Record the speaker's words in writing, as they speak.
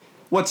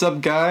What's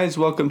up, guys?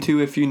 Welcome to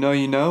If You Know,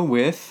 You Know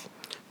with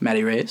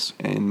Maddie Reyes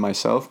and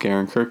myself,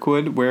 Garen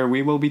Kirkwood, where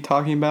we will be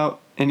talking about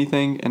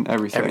anything and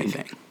everything.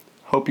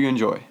 Hope you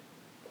enjoy.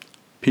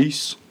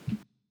 Peace.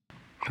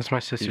 That's my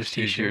sister's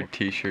Use your t-shirt.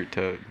 t-shirt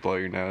to blow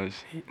your nose.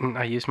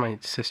 I used my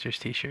sister's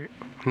t-shirt.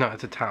 No,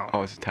 it's a towel.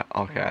 Oh, it's a towel.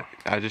 Okay. Yeah.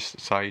 I just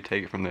saw you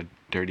take it from the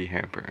dirty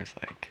hamper. It's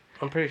like...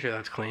 I'm pretty sure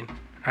that's clean.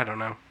 I don't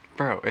know.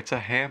 Bro, it's a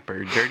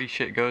hamper. Dirty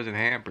shit goes in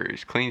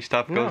hampers. Clean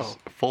stuff goes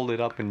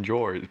folded up in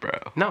drawers, bro.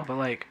 No, but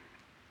like...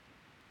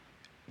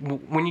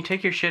 when you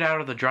take your shit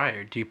out of the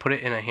dryer, do you put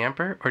it in a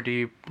hamper or do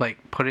you like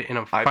put it in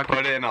a fucking... I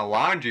put it in a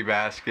laundry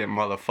basket,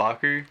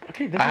 motherfucker.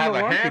 Okay, this I is have a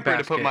a laundry hamper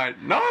basket. to put my...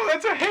 No,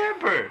 that's a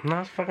hamper.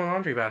 No, it's a fucking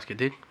laundry basket,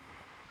 dude.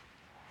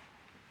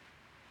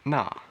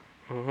 Nah.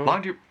 Mm-hmm.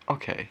 Laundry...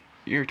 Okay,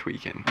 you're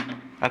tweaking.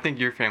 I think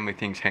your family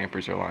thinks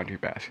hampers are laundry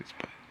baskets,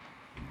 but...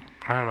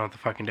 I don't know what the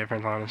fucking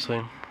difference,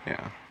 honestly.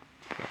 Yeah.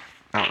 But,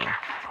 I don't know.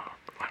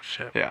 Oh,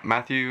 shit. Yeah,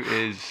 Matthew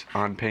is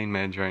on pain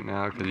meds right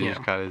now because he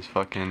just got his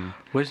fucking...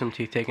 Wisdom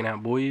teeth taken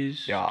out,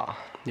 boys. Yeah.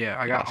 Yeah,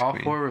 I got That's all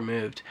clean. 4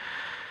 removed.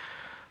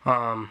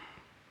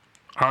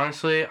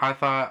 Honestly, I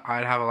thought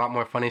I'd have a lot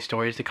more funny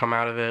stories to come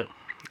out of it.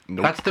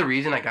 Nope. That's the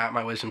reason I got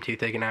my wisdom teeth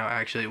taken out,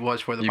 actually. It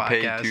was for the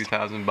podcast. You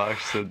paid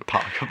 $2,000 to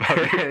talk about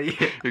your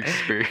Yeah.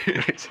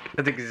 experience.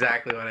 That's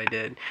exactly what I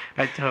did.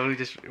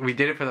 We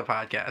did it for the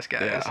podcast,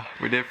 guys. Yeah,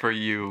 we did it for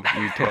you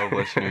 12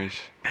 listeners.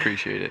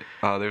 Appreciate it.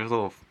 There's a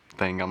little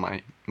thing on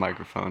my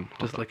microphone.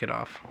 Just lick it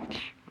off.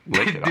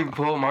 Lick it Dude, off.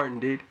 Paul Martin,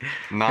 dude.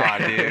 Nah,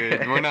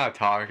 dude. We're not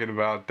talking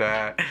about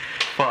that.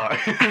 Fuck.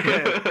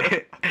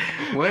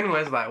 When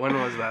was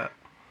that?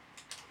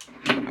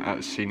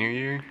 Senior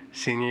year?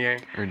 Senior year?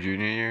 Or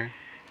junior year?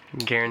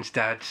 Garen's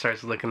dad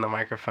starts licking the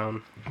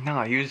microphone.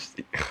 No, he was...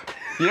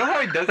 You know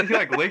how he does it? He,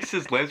 like, licks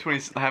his lips when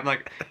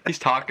he's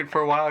talking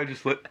for a while. He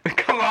just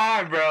Come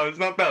on, bro. It's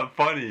not that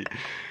funny.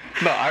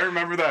 No, I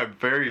remember that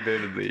very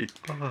vividly.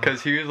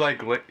 Because he was,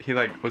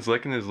 was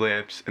licking his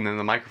lips, and then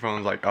the microphone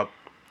was, like, up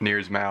near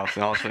his mouth,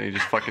 and all of a sudden he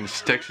just fucking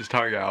sticks his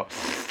tongue out.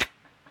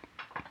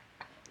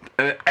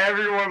 And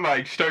everyone,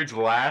 like, starts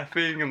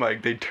laughing, and,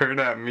 like, they turn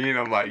at me, and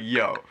I'm like,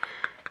 yo,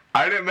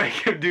 I didn't make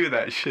him do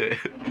that shit.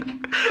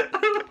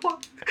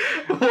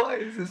 Why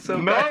is this so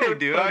bad? No,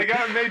 dude, I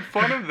got made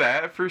fun of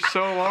that for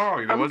so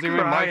long. It wasn't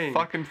even my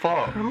fucking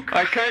fault.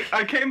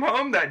 I came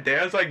home that day,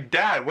 I was like,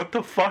 Dad, what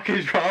the fuck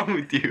is wrong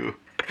with you?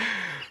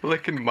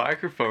 Licking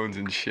microphones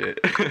and shit.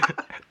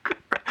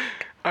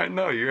 I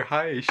know, you're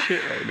high as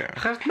shit right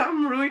now.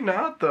 I'm really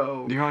not,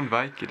 though. You're on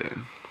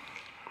Vicodin.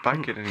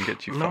 Vicodin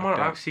gets you No, I'm on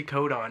fucked up.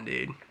 oxycodone,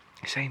 dude.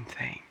 Same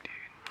thing,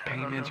 dude. Pain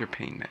meds are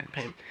pain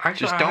meds.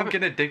 Actually, just don't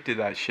get addicted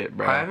to that shit,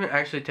 bro. I haven't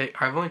actually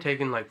I've only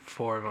taken like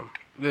 4 of them.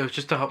 It was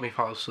just to help me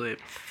fall asleep.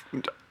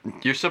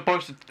 You're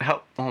supposed to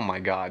help. Oh my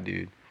god,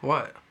 dude.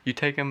 What? You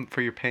take them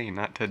for your pain,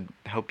 not to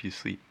help you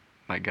sleep,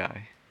 my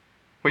guy.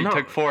 Wait, No. you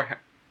took 4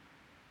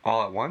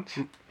 all at once?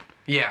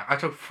 Yeah, I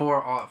took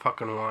 4 all at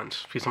fucking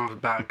once. Because I'm a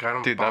bad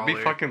guy. Dude, that'd be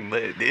fucking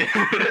lit, dude.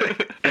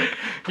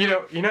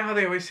 You know how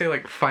they always say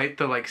like fight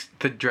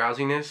the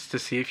drowsiness to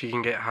see if you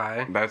can get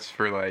high. That's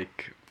for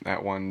like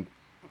that one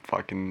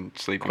fucking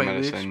sleeping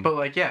Quaaludes? medicine. But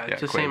like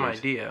it's the same Quaaludes.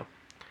 idea.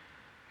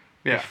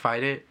 Yeah. You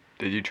fight it.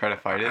 Did you try to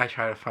fight it? I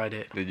try to fight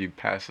it. Did you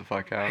pass the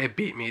fuck out? It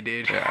beat me,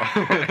 dude. Yeah.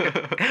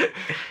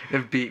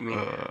 It beat me.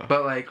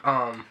 But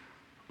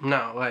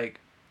no,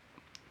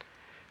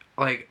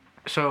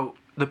 so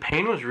the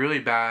pain was really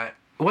bad.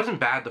 It wasn't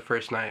bad the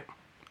first night,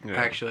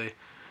 actually.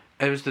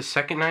 It was the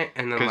second night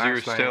and then last night.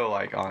 Because you were still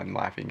like on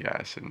laughing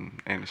gas and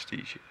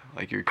anesthesia.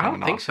 Like you're I coming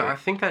don't think off so. it. I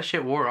think that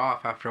shit wore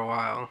off after a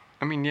while.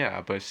 I mean,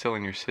 yeah, but it's still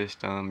in your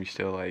system. You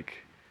still like,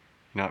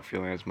 you're not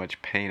feeling as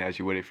much pain as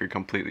you would if you're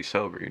completely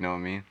sober. You know what I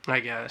mean? I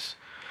guess.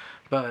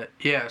 But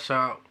yeah,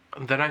 so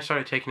then I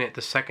started taking it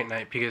the second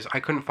night because I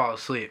couldn't fall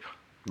asleep.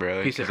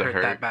 Really? Because it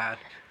hurt that bad.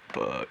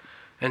 But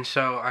And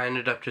so I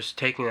ended up just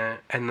taking it,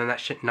 and then that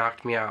shit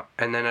knocked me out.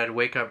 And then I'd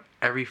wake up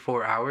every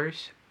 4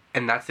 hours,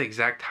 and that's the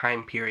exact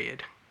time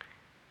period.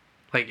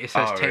 Like, it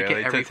says take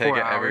it every 4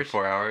 hours. Every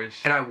 4 hours?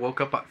 And I woke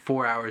up at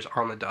 4 hours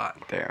on the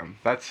dot. Damn,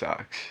 that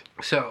sucks.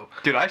 So...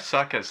 Dude, I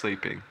suck at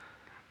sleeping.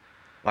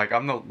 Like,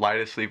 I'm the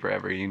lightest sleeper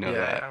ever, you know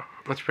that. Yeah,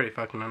 that's pretty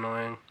fucking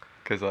annoying.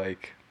 Because,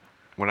 like,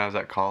 when I was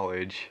at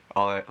college,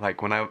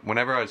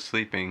 whenever I was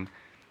sleeping,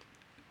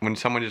 when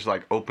someone just,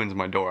 like, opens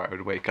my door, I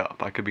would wake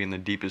up. I could be in the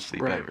deepest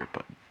sleep ever,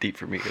 but deep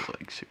for me is,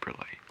 like, super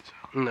light, so...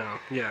 No,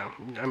 yeah,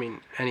 I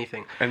mean,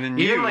 anything. And then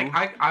even like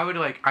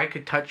I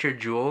could touch your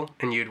jewel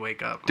and you'd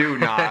wake up.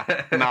 Dude, nah,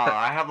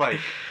 I have like,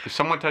 if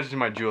someone touches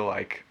my jewel,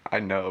 like, I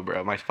know,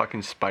 bro, my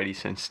fucking spidey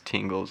sense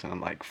tingles, and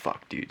I'm like,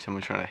 fuck, dude,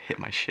 someone's trying to hit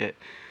my shit.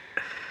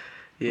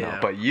 Yeah. No,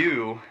 but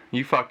you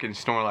fucking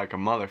snore like a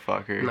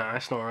motherfucker. Nah, I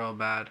snore real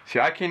bad. See,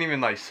 I can't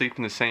even like sleep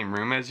in the same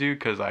room as you,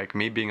 cause like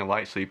me being a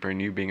light sleeper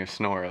and you being a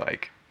snorer,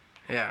 like,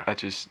 yeah, that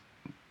just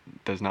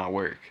does not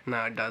work.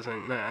 No, it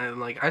doesn't. No,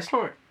 like I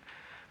snore.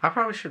 I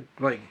probably should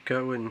like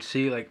go and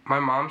see. Like my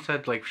mom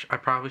said, like I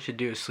probably should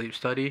do a sleep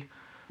study,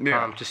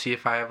 to see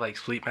if I have like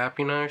sleep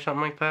apnea or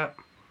something like that.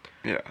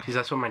 Yeah. Because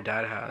that's what my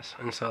dad has,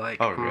 and so like.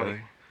 Oh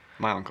really?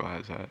 My uncle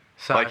has that.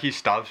 So like, he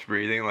stops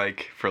breathing,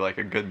 like, for, like,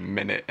 a good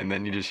minute, and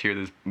then you just hear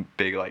this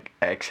big, like,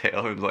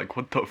 exhale, and like,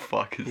 what the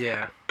fuck is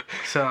that?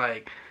 So,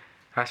 like,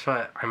 that's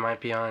what I might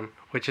be on,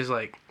 which is,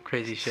 like,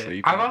 crazy shit.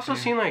 Sleep I've also apnea?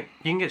 seen, like,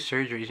 you can get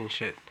surgeries and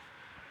shit.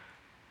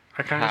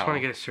 I kind of just want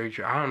to get a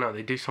surgery. I don't know.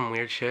 They do some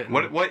weird shit.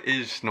 What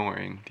is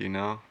snoring? Do you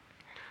know?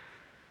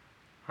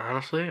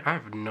 Honestly, I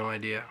have no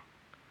idea.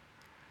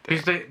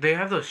 Because they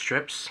have those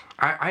strips.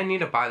 I need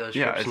to buy those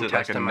strips and test them out.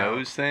 Is it like a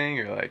nose thing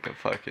or like a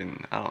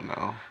fucking, I don't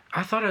know.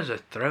 I thought it was a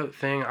throat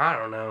thing. I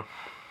don't know.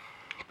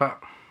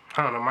 But,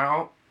 I don't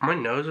know. My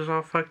nose is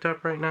all fucked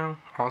up right now.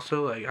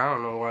 Also, like, I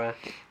don't know why.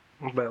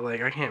 But,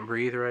 like, I can't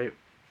breathe right.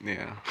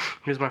 Yeah.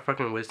 Because my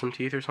fucking wisdom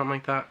teeth or something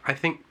like that. I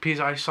think, because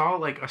I saw,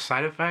 like, a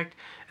side effect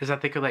is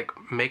that they could, like,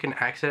 make an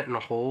accident in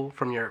a hole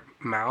from your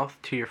mouth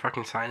to your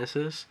fucking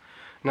sinuses.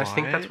 And I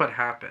think that's what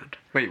happened.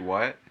 Wait,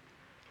 what?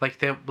 Like,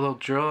 they'll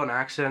drill an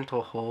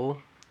accidental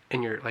hole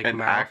in your, like, mouth.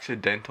 An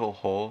accidental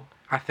hole?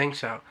 I think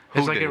so.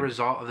 It's like a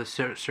result of the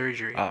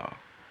surgery. Oh.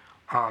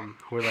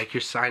 Where, like,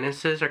 your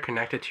sinuses are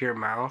connected to your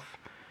mouth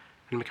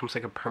and it becomes,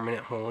 like, a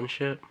permanent hole and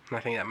shit. And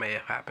I think that may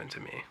have happened to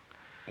me.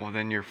 Well,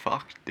 then you're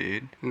fucked,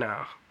 dude.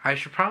 No. I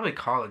should probably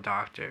call a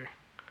doctor.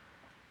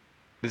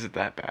 Is it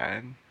that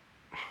bad?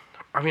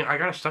 I mean, I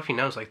got a stuffy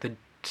nose, like, the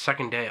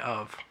second day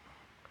of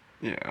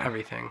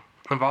everything.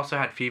 I've also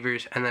had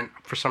fevers, and then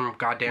for some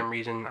goddamn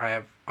reason, I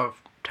have a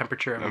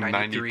temperature of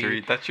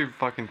 93. That's your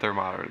fucking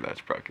thermometer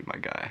that's broken, my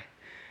guy.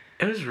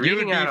 It was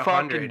reading at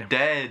 100. You would be fucking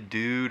dead,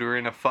 dude, or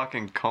in a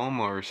fucking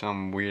coma or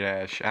some weird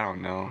ass, I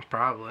don't know.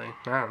 Probably.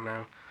 I don't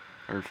know.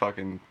 Or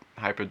fucking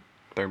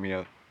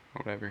hypothermia,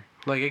 whatever.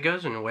 Like, it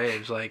goes in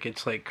waves. Like,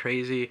 it's, like,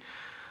 crazy.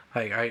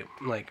 Like,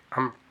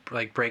 I'm,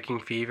 like, breaking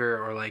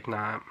fever or, like,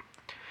 not.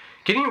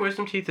 Getting your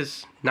wisdom teeth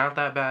is not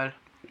that bad.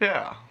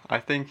 Yeah, I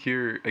think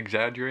you're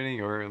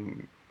exaggerating, or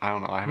I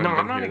don't know. I haven't. No, been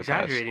I'm not here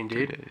exaggerating, the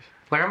past 2 dude. days.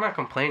 Like, I'm not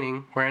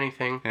complaining or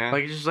anything. Yeah.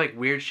 Like, it's just like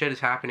weird shit is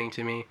happening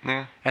to me.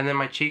 Yeah. And then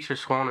my cheeks are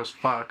swollen as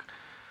fuck.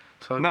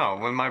 So no,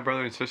 when my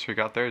brother and sister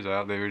got theirs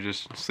out, they were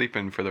just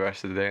sleeping for the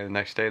rest of the day. And the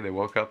next day, they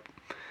woke up,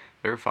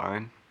 they were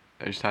fine.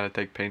 They just had to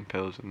take pain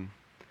pills, and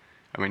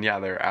I mean, yeah,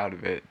 they're out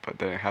of it, but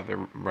they have their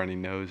runny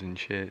nose and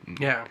shit. And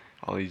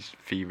all these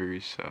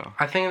fevers. So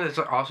I think it's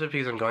also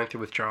because I'm going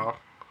through withdrawal,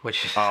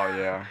 which is. Oh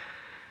yeah.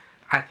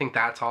 I think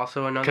that's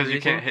also another reason. Because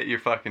you can't hit your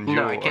fucking Juul.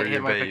 No, I can't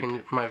or hit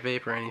your my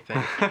vape or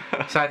anything.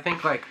 So I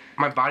think, like,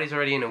 my body's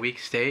already in a weak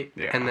state.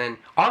 Yeah. And then,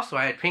 also,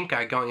 I had pink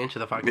eye going into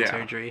the fucking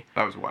surgery.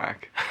 That was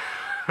whack.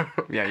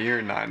 Yeah,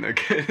 you're not no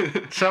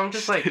good. So I'm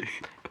just like,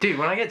 dude,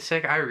 when I get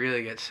sick, I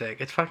really get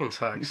sick. It fucking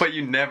sucks. But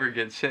you never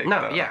get sick,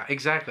 No, though. yeah,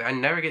 exactly. I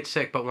never get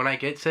sick, but when I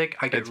get sick,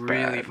 I get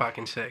really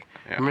fucking sick.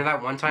 Yeah. Remember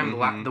that one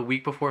time, the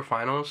week before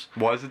finals?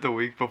 Was it the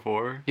week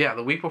before? Yeah,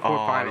 the week before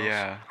finals.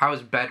 Yeah. I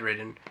was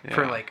bedridden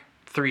for, like,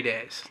 3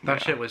 days.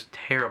 That shit was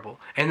terrible.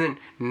 And then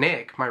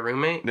Nick, my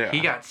roommate,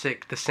 he got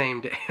sick the same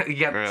day. He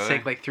got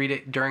sick like 3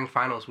 days during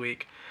finals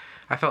week.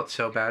 I felt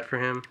so bad for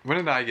him. When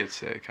did I get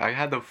sick? I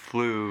had the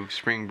flu,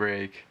 spring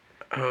break.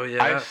 Oh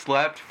yeah. I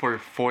slept for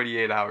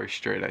 48 hours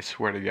straight, I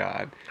swear to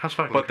God. That's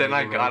fucking But then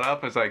crazy, I got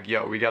up, I was like,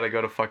 yo, we gotta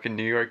go to fucking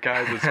New York,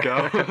 guys, let's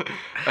go.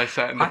 I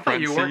sat in the front seat. I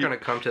thought you weren't gonna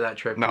come to that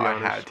trip, No, to be I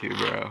honest. had to,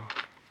 bro.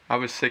 I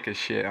was sick as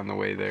shit on the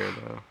way there,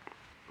 though.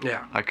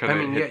 Yeah. I couldn't.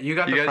 I mean, you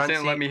got the front seat. You guys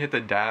didn't let me hit the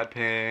dab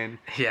pin.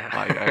 Yeah.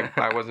 Like,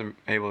 I wasn't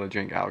able to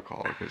drink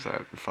alcohol because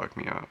that fucked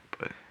me up.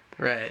 But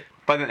right.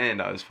 By the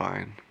end, I was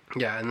fine.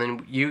 Yeah, and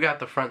then you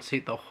got the front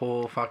seat the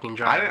whole fucking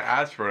drive. I didn't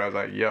ask for it. I was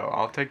like, yo,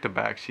 I'll take the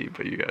back seat,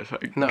 but you guys,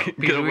 like,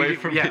 get away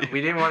from me. Yeah,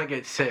 we didn't want to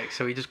get sick,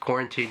 so we just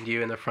quarantined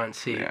you in the front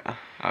seat. Yeah,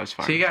 I was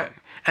fine. So you got,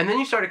 and then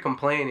you started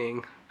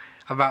complaining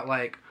about,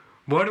 like,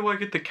 why do I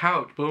get the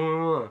couch? Blah,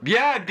 blah, blah.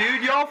 Yeah,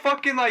 dude, y'all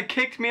fucking, like,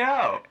 kicked me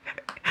out.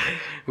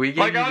 We gave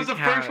like, you I was the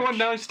first one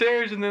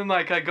downstairs, and then,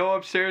 like, I go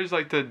upstairs,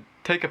 like, to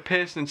take a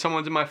piss, and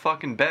someone's in my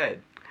fucking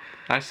bed.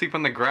 I sleep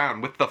on the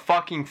ground with the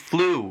fucking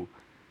flu.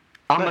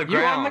 On the ground.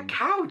 You're on the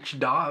couch,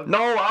 dog.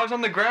 No, I was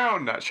on the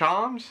ground at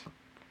Shams.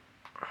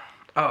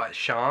 Oh, at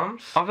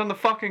Shams? I was on the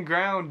fucking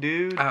ground,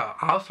 dude. Oh,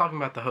 I was talking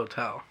about the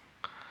hotel.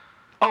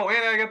 Oh,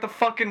 and I got the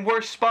fucking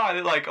worst spot.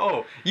 It like,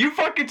 oh, you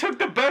fucking took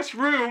the best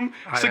room,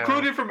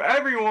 secluded from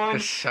everyone.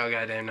 It's so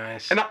goddamn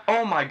nice. And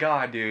oh my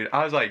God, dude.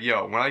 I was like,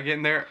 yo, when I get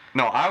in there,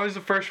 no, I was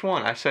the first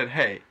one. I said,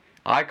 hey,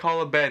 I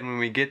call a bed when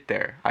we get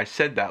there. I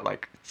said that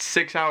like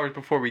 6 hours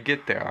before we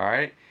get there, all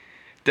right?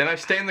 Then I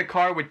stay in the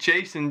car with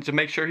Jason to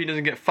make sure he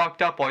doesn't get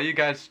fucked up while you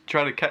guys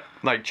try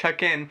to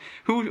check in.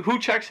 Who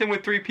checks in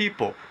with 3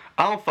 people?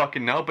 I don't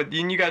fucking know, but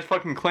then you guys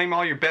fucking claim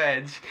all your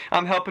beds.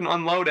 I'm helping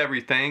unload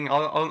everything.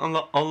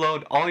 I'll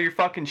unload all your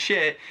fucking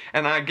shit.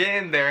 And I get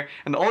in there,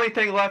 and the only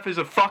thing left is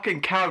a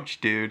fucking couch,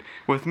 dude.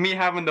 With me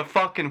having the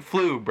fucking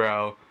flu,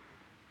 bro.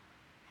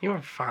 You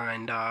were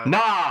fine, dog.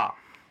 Nah!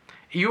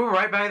 You were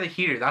right by the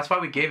heater. That's why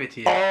we gave it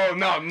to you. Oh,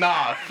 no,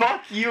 nah.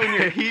 Fuck you and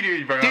your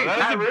heater, bro. Dude,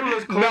 that room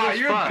was cold Nah, as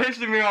you're fuck.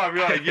 pissing me off.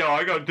 You're like, yo,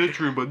 I got this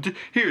room, but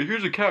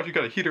here's a couch. You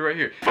got a heater right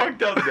here.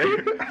 Fucked up,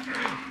 dude.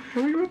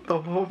 We went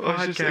the whole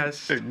podcast.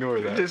 Just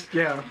ignore that.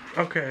 Yeah.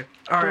 Okay.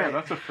 All right. Yeah,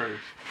 that's a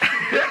first.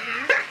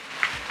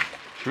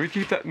 Should we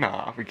keep that?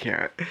 Nah, we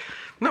can't.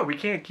 No, we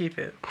can't keep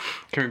it.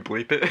 Can we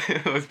bleep it?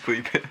 Let's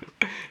bleep it.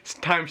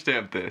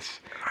 Timestamp this.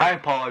 I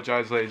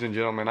apologize, ladies and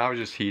gentlemen. I was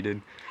just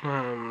heated.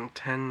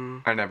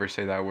 10. I never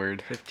say that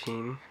word.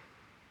 15.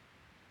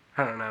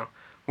 I don't know.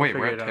 Wait,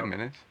 we're at 10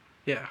 minutes?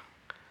 Yeah.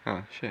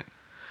 Oh, shit.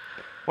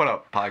 What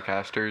up,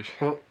 podcasters?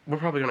 Well, we're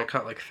probably going to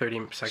cut like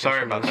 30 seconds.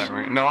 Sorry about that,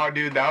 right? No,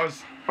 dude, that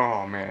was...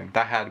 Oh, man.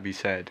 That had to be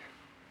said.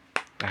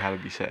 That had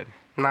to be said.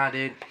 Nah,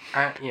 dude.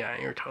 Yeah,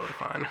 you're totally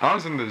fine. I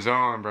was in the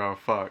zone, bro.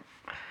 Fuck.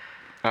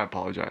 I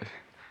apologize.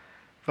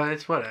 But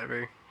it's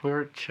whatever. We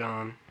were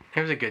chilling.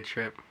 It was a good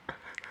trip.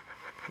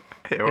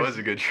 It was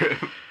a good trip.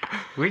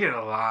 We did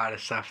a lot of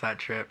stuff that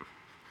trip.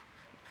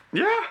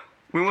 Yeah.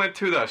 We went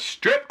to the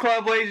strip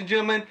club, ladies and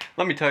gentlemen.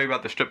 Let me tell you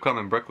about the strip club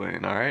in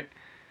Brooklyn, alright?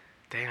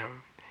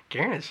 Damn.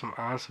 Garen is some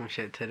awesome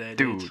shit today,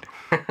 dude.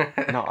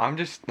 No, I'm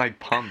just, like,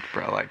 pumped,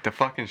 bro. Like, the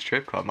fucking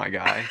strip club, my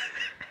guy.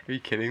 Are you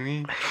kidding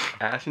me?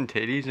 Ass and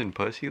titties and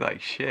pussy,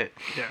 like, shit.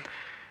 Yeah.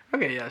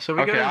 Okay, yeah, so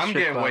we go to the I'm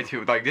strip getting club. way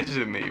too, like, this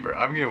isn't me, bro.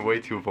 I'm getting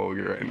way too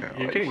vulgar right now.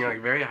 You're like, getting,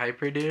 like, very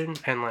hyper, dude,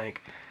 and,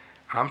 like,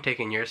 I'm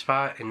taking your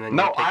spot, and then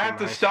no, you're taking I have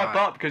to my step spot.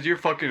 up, because you're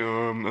fucking,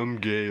 I'm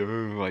gay,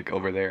 like,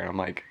 over there. I'm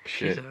like,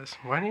 shit. Jesus,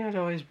 why do you have to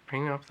always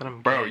bring up that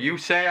I'm Bro, gay? you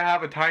say I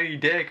have a tiny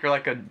dick or,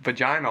 like, a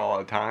vagina all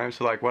the time,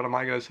 so, like, what am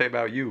I going to say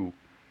about you?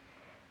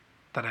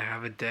 That I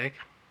have a dick?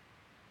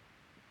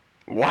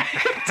 What?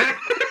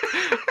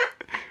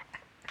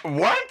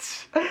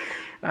 What?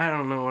 I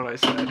don't know what I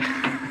said.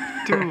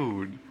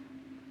 Dude.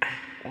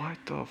 What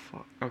the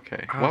fuck?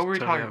 Okay. What were we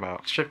talking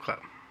about? Strip club.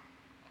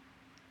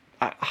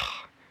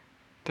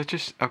 That's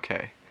just...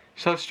 Okay.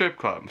 So, strip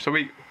club. So,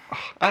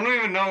 I don't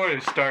even know where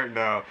to start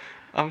now.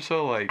 I'm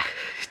so, like...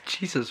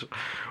 Jesus.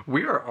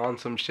 We are on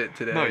some shit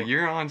today. No,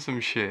 you're on some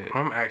shit.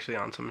 I'm actually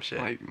on some shit.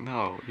 Like,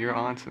 no, you're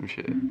on some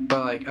shit.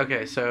 But, like,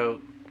 okay, so...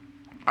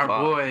 Our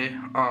boy,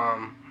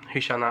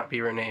 who shall not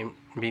be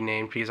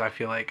named because I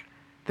feel like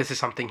this is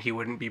something he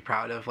wouldn't be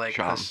proud of, like,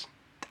 Sean. us...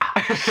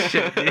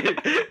 Shit,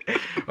 dude.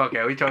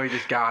 Okay, we totally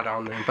just got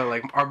on there. But,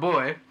 like, our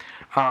boy,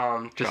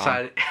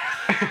 decided...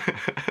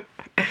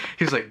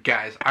 He was like,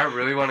 guys, I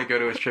really want to go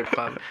to a strip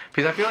club.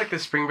 Because I feel like the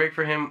spring break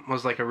for him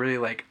was, like, a really,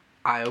 like,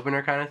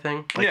 eye-opener kind of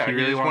thing. Like, yeah, he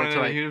really wanted to,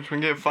 like... He just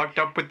want to get fucked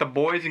up with the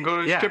boys and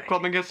go to a strip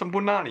club and get some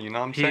punani, you know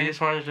what I'm saying? He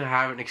just wanted to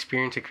have an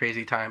experience, a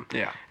crazy time.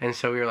 Yeah. And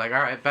so we were like,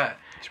 all right, bet.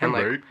 Spring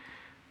and, break.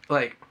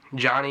 Like,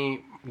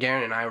 Johnny,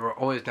 Garen, and I were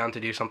always down to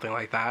do something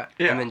like that.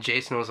 Yeah. And then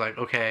Jason was like,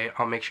 okay,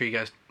 I'll make sure you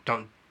guys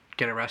don't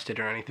get arrested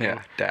or anything.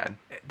 Yeah,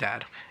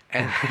 Dad.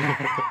 And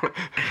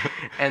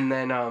and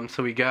then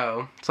so we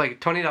go. It's like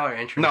 $20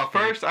 entrance. No, fee.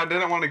 first I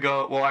didn't want to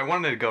go. Well, I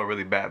wanted to go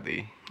really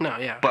badly. No,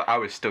 yeah. But I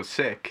was still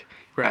sick.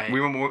 Right.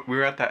 We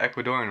were at that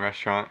Ecuadorian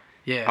restaurant.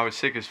 Yeah. I was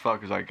sick as fuck.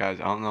 I was like,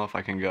 guys, I don't know if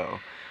I can go.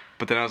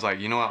 But then I was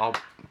like, you know what? I'll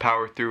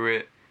power through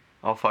it.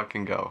 I'll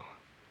fucking go.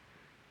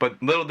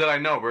 But little did I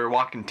know, we were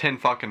walking 10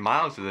 fucking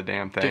miles to the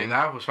damn thing. Dude,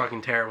 that was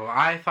fucking terrible.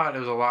 I thought it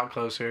was a lot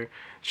closer.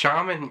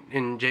 Sham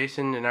and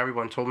Jason and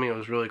everyone told me it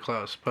was really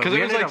close. Because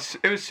it was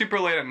like it was super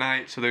late at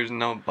night, so there's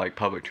no like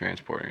public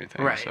transport or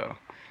anything. Right. So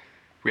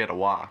we had to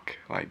walk.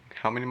 Like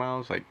how many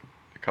miles? Like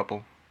a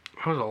couple.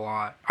 It was a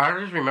lot. I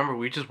just remember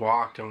we just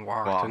walked and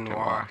walked.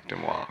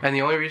 And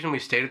the only reason we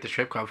stayed at the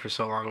strip club for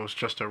so long was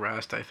just to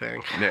rest, I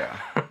think. Yeah.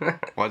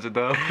 Was it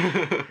though?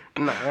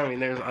 No, I mean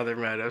there's other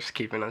motives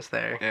keeping us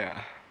there.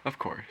 Yeah, of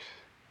course.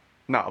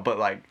 No, but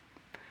like,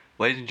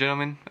 ladies and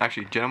gentlemen,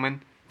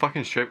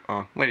 fucking strip.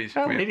 Ladies.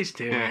 Well, ladies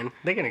too, man.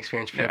 They can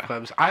experience strip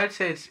clubs. I would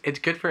say it's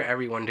good for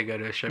everyone to go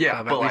to a strip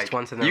club at least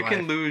once in their life. You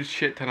can lose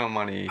shit ton of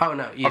money. Oh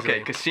no, easily.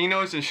 Okay,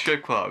 casinos and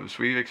strip clubs.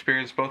 We've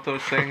experienced both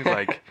those things.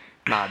 Like,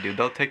 nah, dude,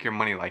 they'll take your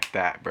money like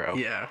that, bro.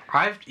 Yeah,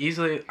 I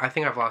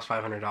think I've lost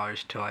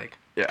 $500 to like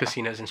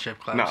casinos and strip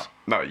clubs.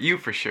 No, you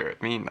for sure.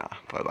 Me, nah.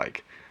 But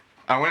like,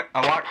 I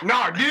walked.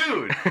 No,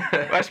 dude.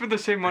 I spent the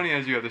same money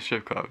as you at the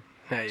strip club.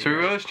 Yeah, so we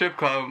go to the strip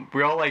club.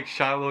 We all like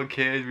shy little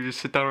kids. We just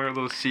sit down on our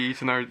little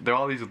seats, and there are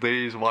all these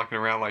ladies walking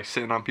around like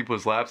sitting on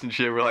people's laps and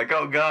shit. We're like,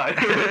 oh god.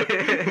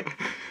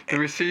 Then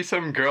we see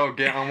some girl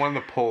get on one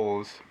of the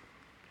poles,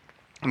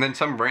 and then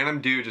some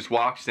random dude just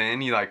walks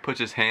in. He like puts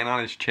his hand on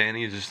his chin.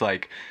 He's just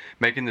like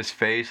making this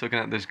face, looking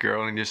at this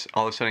girl, and just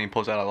all of a sudden he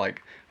pulls out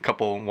like a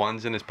couple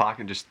ones in his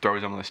pocket and just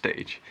throws them on the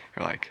stage.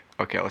 We're like,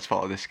 okay, let's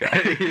follow this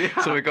guy.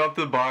 Yeah. So we go up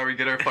to the bar, we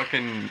get our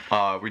fucking,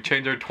 we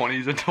change our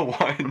 20s into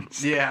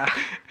ones. Yeah.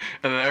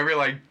 And then every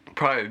like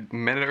probably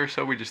minute or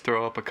so, we just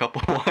throw up a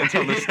couple ones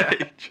on the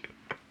stage.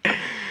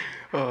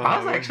 I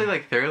was actually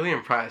like thoroughly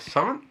impressed.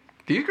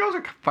 These girls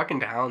are fucking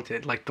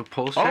talented. Like the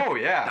pole strip. Oh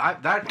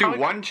yeah. Dude,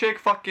 one chick,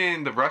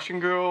 fucking the Russian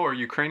girl or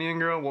Ukrainian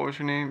girl. What was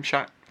her name?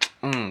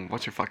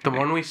 What's her fucking name?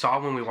 The one we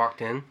saw when we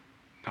walked in.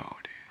 No,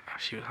 dude. Oh,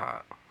 she was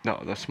hot.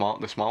 No, the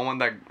small one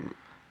that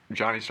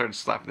Johnny started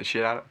slapping the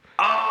shit out of.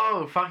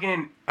 Oh,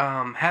 fucking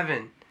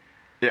Heaven.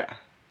 Yeah.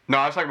 No,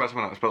 I was talking about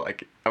someone else, but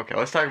like, okay,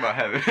 let's talk about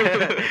Heaven.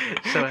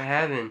 So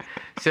Heaven.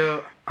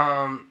 So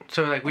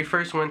like we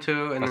first went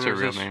to, and that's then her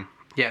real name.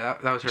 Yeah,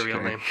 that was her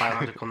real name,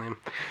 biological name.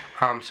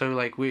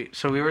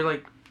 So we were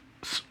like,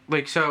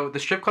 so the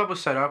strip club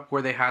was set up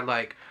where they had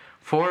like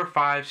 4 or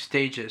 5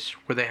 stages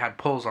where they had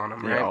poles on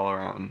them, right? Yeah, all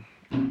around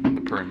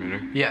the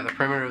perimeter. Yeah, the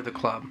perimeter of the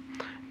club.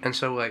 And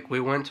so, like, we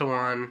went to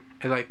one,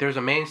 and, like, there was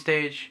a main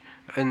stage,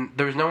 and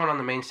there was no one on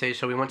the main stage,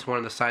 so we went to one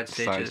of the side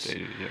stages. Side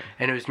stages, yeah.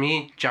 And it was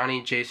me,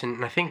 Johnny, Jason,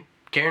 and I think,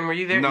 Garen, were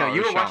you there? No,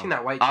 you were watching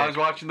that white chick. I was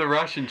watching the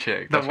Russian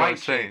chick. The That's white what I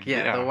was chick,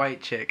 saying. yeah, the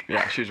white chick.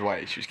 Yeah, she was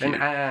white. She was cute.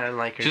 And I didn't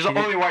like her. She's the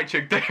only white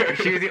chick there.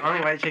 She was the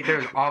only white chick there.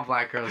 There was all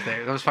black girls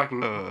there. That was fucking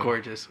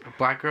gorgeous.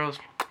 Black girls,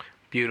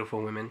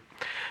 beautiful women.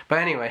 But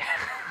anyway.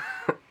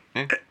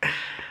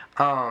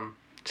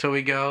 So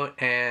we go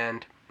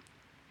and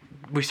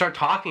we start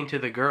talking to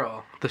the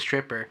girl, the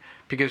stripper,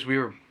 because we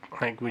were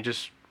like, we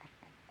just.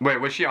 Wait,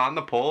 was she on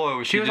the pole or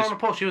was she was on the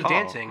pole? She was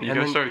dancing. You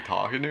just started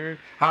talking to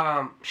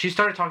her? She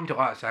started talking to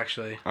us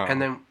actually, and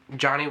then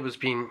Johnny was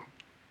being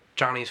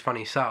Johnny's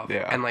funny self,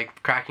 and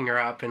like cracking her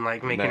up and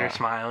like making her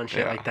smile and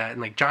shit like that, and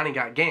like Johnny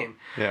got game.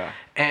 Yeah.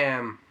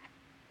 And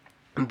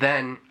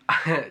then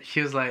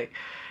she was like,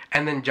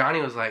 and then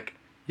Johnny was like,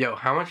 "Yo,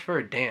 how much for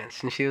a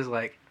dance?" And she was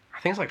like, "I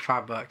think it's like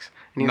 $5."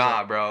 And nah,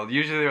 like, bro.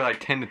 Usually they're like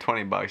 $10 to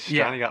 $20.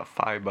 Yeah. Johnny got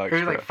 $5. It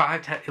was like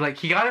 5, 10. Like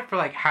he got it for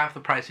like half the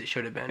price it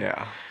should have been.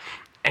 Yeah.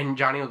 And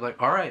Johnny was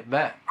like, "All right,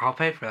 bet. I'll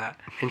pay for that."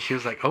 And she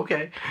was like,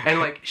 "Okay." And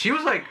like she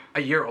was like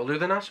a year older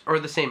than us or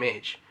the same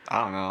age.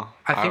 I don't know.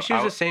 I think she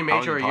was the same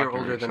age or a year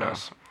older than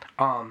us.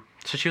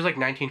 So she was like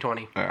 19,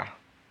 20. Yeah.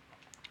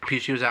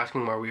 Because she was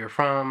asking where we were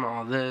from,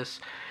 all this.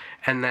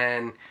 And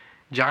then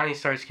Johnny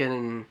starts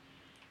getting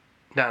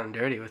down and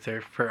dirty with her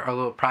for a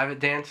little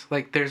private dance.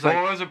 Like there's like.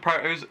 Well,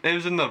 it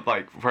was in the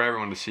like for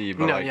everyone to see,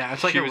 but no, like, yeah,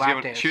 it's like a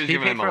lap dance. She was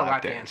giving him a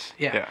lap dance.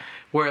 Yeah.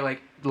 Where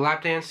like the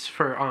lap dance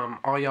for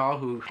all y'all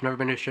who've never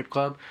been to a strip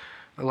club,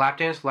 a lap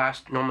dance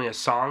lasts normally a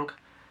song.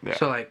 Yeah.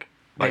 So like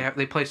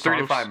they play songs.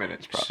 3 to 5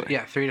 minutes probably.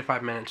 Yeah, 3 to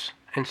 5 minutes,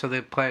 and so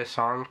they play a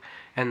song,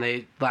 and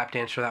they lap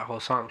dance for that whole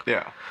song.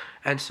 Yeah.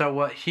 And so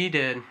what he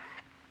did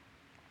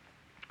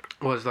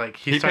was like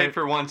he paid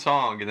for one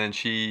song, and then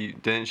she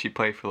definitely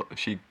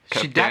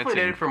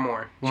did it for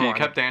more. She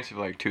kept dancing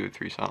for like 2 or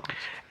 3 songs.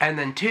 And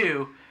then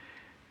 2,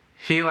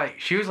 she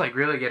was like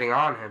really getting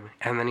on him,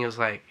 and then he was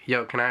like,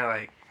 "Yo, can I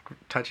like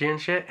touch you and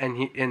shit?"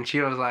 And she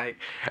was like,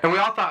 and we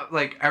all thought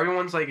like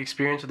everyone's like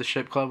experience with the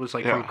strip club was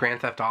like from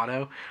Grand Theft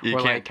Auto, you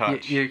where can't like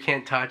touch. You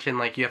can't touch, and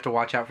like you have to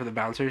watch out for the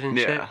bouncers and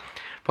shit.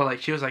 But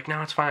like she was like,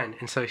 "No, it's fine."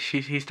 And so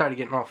he started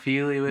getting all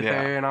feely with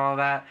her and all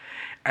that,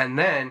 and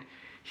then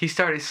he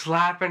started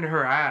slapping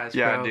her ass.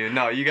 Yeah, bro. dude.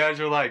 No, you guys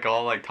are like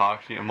all like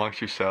talking amongst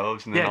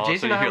yourselves, and then all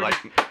Jason of a sudden you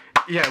hear like.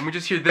 Yeah, and we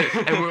just hear this,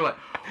 and we're like,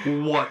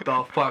 "What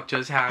the fuck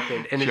just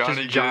happened?" And it's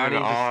just Johnny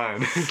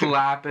just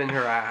slapping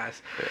her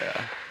ass.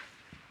 Yeah.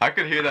 I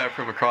could hear that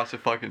from across the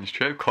fucking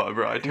strip club,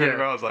 bro. I turned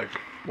around, I was like,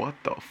 what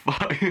the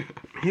fuck?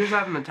 He was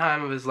having the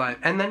time of his life.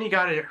 And then he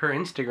got her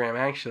Instagram,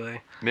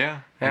 actually.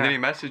 Yeah. And then he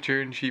messaged her,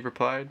 and she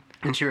replied.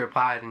 And she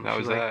replied, and that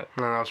was like,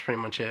 no, that was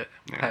pretty much it.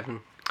 Yeah.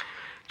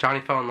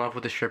 Johnny fell in love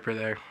with the stripper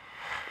there.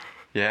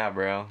 Yeah,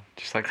 bro.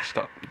 Just like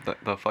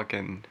the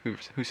fucking...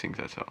 Who sings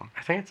that song?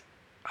 I think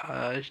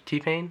it's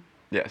T-Pain.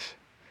 Yes.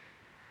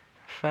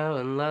 Fell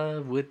in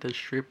love with the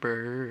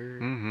stripper.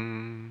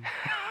 Mm-hmm.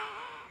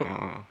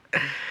 I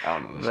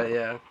don't know. But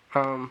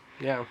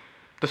yeah.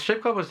 The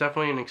strip club was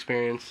definitely an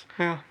experience.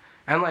 Yeah.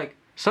 And like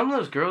some of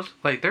those girls,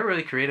 like they're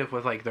really creative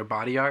with like their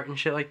body art and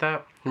shit like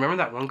that. Remember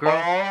that one girl?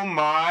 Oh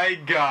my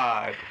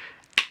god.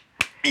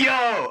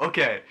 Yo,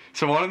 okay.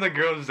 So one of the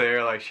girls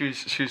there, like she was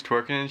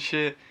twerking and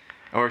shit,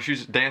 or she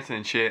was dancing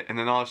and shit, and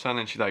then all of a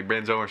sudden she like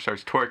bends over and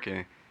starts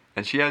twerking.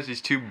 And she has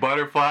these 2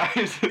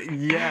 butterflies.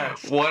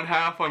 Yes. One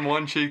half on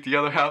one cheek, the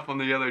other half on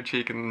the other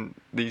cheek, and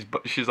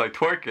she's like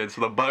twerking,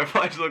 so the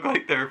butterflies look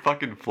like they're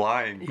fucking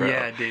flying, bro.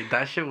 Yeah, dude,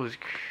 that shit was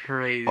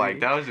crazy. Like,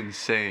 that was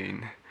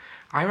insane.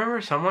 I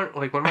remember someone,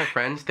 like one of my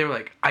friends, they were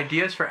like,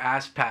 ideas for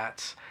ass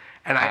pats.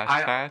 And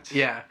ass pats?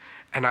 Yeah.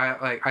 And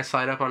I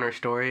slide up on her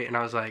story, and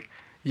I was like,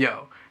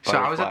 yo. So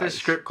I was at this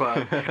strip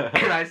club,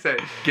 and I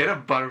said, get a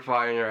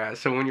butterfly in your ass.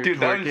 So when you're twerking... Dude,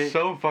 that was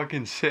so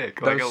fucking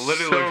sick. Like, it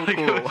literally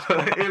so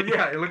cool.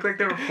 Yeah, it looked like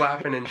they were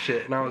flapping and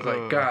shit. And I was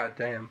like, god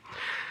damn.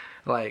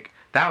 Like,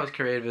 that was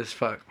creative as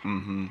fuck.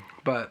 Mm-hmm.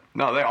 But...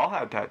 No, they all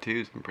had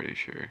tattoos, I'm pretty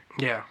sure.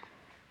 Yeah.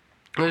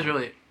 It was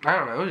really... I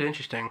don't know, it was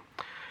interesting.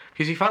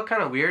 Because he felt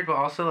kind of weird, but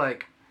also,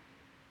 like...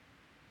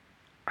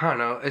 I don't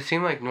know, it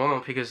seemed like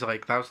normal because,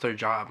 like, that was their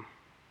job.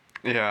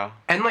 Yeah.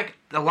 And, like,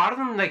 a lot of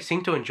them, like,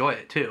 seemed to enjoy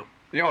it, too.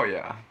 Oh,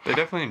 yeah. They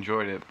definitely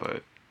enjoyed it,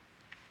 but...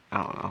 I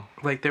don't know.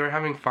 Like, they were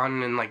having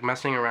fun and, like,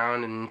 messing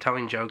around and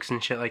telling jokes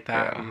and shit like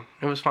that. Yeah. And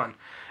it was fun.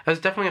 It was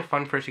definitely a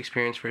fun first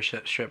experience for a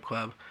strip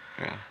club.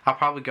 Yeah. I'll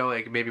probably go,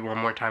 like, maybe one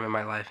more time in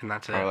my life, and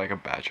that's it. Or, like, a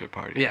bachelor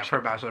party. Yeah, for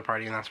a bachelor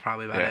party, and that's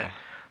probably about it.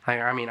 Like,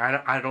 I mean,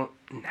 I don't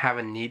have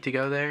a need to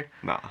go there.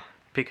 Nah.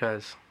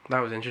 Because that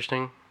was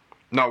interesting.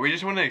 No, we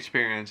just want to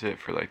experience it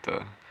for, like,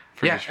 the...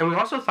 Yeah, and we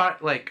also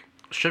thought, like...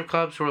 Strip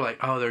clubs were like,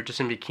 oh, they're just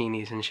in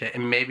bikinis and shit,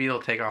 and maybe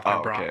they'll take off their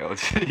bra.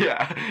 Okay,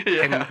 yeah.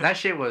 And that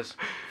shit was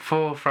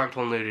full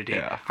frontal nudity.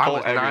 Yeah,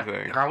 full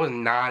everything. I was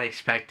not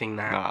expecting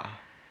that. Nah.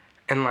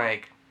 And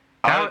like,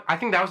 I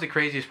think that was the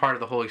craziest part of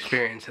the whole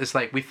experience. It's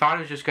like we thought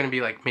it was just gonna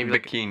be like maybe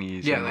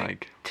bikinis, like, and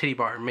like titty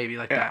bar, maybe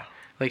like that,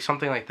 like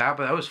something like that.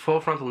 But that was full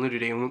frontal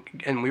nudity,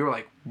 and we were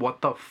like,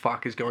 what the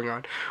fuck is going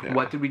on? Yeah.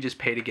 What did we just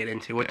pay to get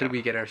into? What did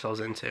we get ourselves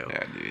into?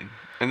 Yeah, dude.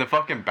 And the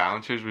fucking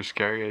bouncers were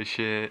scary as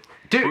shit.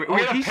 Dude,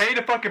 we had to pay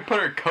to fucking put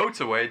our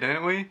coats away,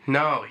 didn't we?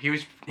 No, he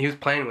was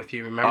playing with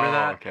you. Remember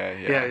that?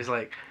 Okay, yeah. Yeah, he's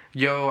like,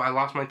 yo, I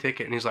lost my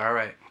ticket, and he's like, all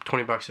right,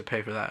 $20 to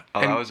pay for that.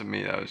 Oh, and that wasn't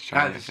me. That was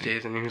Johnny. That was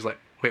Jason. And he was like,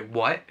 wait,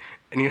 what?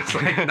 And he was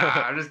like, nah,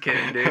 I'm just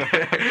kidding, dude.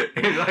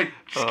 He like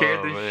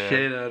scared the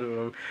shit out of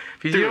him.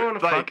 Because you don't want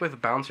to fuck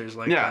with bouncers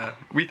like that. Yeah,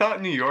 we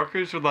thought New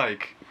Yorkers were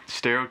like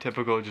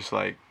stereotypical, just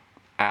like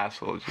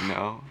assholes, you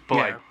know? But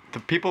like the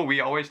people we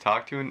always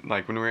talked to,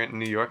 like when we were in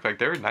New York, like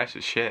they were nice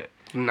as shit.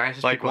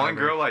 Nicest like people one ever.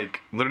 girl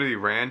like literally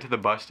ran to the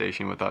bus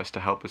station with us to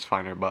help us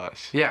find our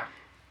bus. Yeah.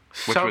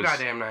 Which so was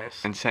goddamn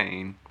nice.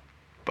 Insane.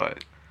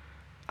 But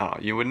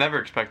you would never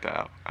expect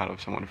that out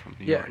of someone from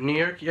New York. Yeah, New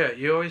York,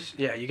 you always,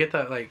 you get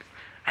that, like,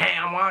 hey,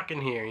 I'm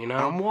walking here, you know?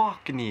 I'm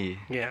walking here.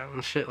 Yeah,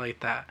 and shit like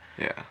that.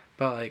 Yeah.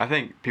 But, like... I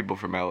think people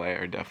from LA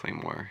are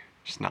definitely more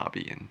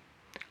snobby and...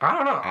 I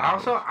don't know.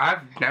 Also,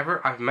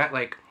 I've met,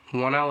 like,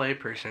 one LA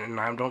person, and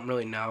I don't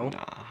really know.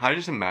 Nah, I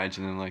just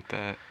imagine them like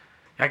that.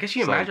 I guess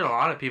you imagine a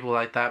lot of people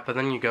like that, but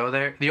then you go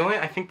there.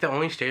 I think the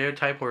only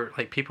stereotype where,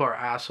 like, people are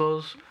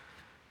assholes...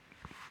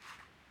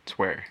 It's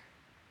where?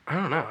 I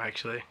don't know,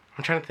 actually.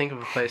 I'm trying to think of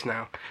a place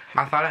now.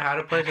 I thought I had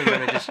a place, and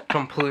then it just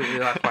completely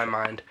left my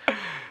mind.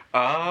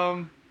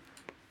 No.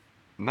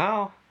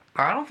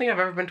 I don't think I've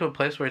ever been to a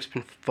place where it's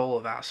been full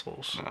of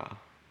assholes.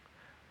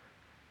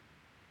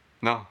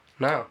 No.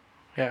 No.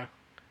 Yeah.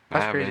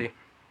 That's crazy.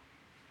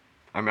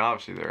 I mean,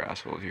 obviously there are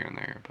assholes here and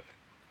there, but...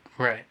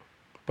 Right.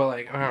 But,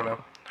 like, I don't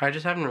know. I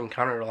just haven't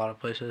encountered a lot of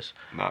places.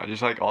 No,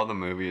 just, like, all the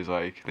movies,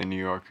 like, the New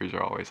Yorkers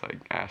are always, like,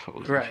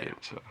 assholes and shit,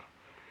 so...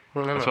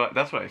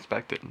 That's what I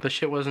expected. The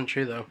shit wasn't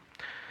true, though.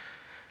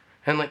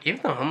 And, like,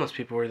 even the homeless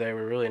people were there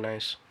were really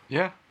nice.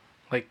 Yeah.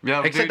 Like,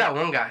 except that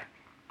one guy.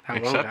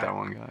 That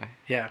one guy.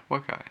 Yeah.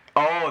 What guy?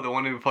 Oh, the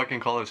one who fucking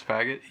called us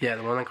faggot? Yeah,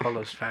 the one that called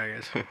us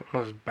faggots. That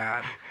was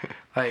bad.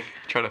 Like...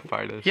 Try to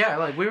fight us. Yeah,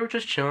 like, we were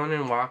just chilling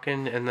and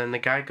walking, and then the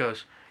guy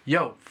goes,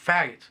 yo,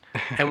 faggots.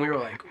 And we were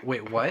like,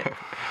 wait, what?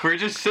 We were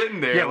just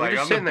sitting there, like,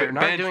 on the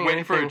bench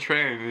waiting for a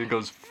train, and he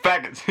goes,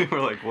 faggots. And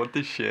we're like, what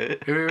the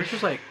shit? We were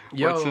just like,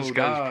 yo, what's this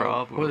guy's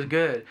problem? What was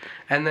good?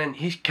 And then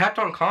he kept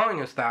on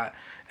calling us that.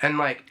 And,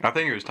 like... I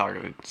think he was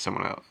talking to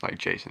someone else, like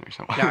Jason or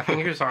something. Yeah, I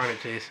think he was talking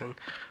to Jason.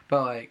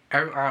 But, like, I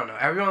don't know.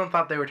 Everyone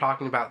thought they were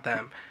talking about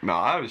them. No,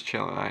 I was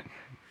chilling.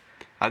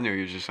 I knew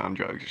he was just on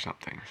drugs or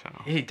something,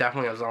 so... He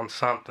definitely was on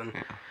something.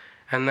 Yeah.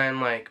 And then,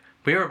 like,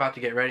 we were about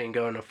to get ready and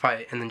go in a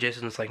fight, and then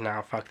Jason was like,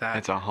 nah, fuck that.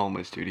 It's a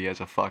homeless dude. He has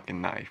a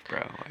fucking knife, bro.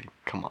 Like,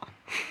 come on.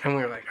 And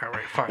we were like, all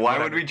right, fine. Why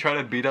would we try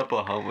to beat up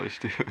a homeless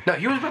dude? No,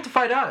 he was about to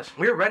fight us.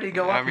 We were ready to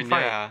go up and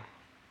fight. Yeah.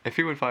 If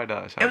he would fight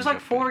us, it was like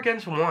 4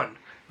 against 1.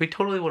 We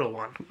totally would have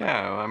won.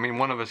 Yeah, I mean,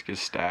 one of us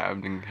gets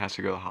stabbed and has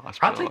to go to the hospital.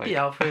 I'll take the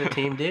L for the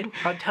team, dude.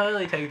 I'll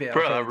totally take the L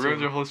for the team. Bro, that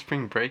ruins your whole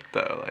spring break,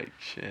 though. Like,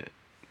 shit.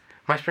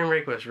 My spring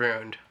break was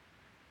ruined.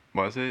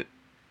 Was it?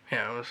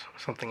 Yeah, it was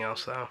something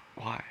else, though.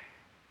 Why?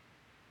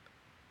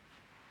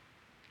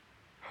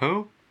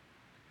 Who?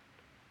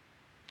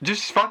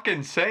 Just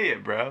fucking say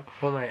it, bro.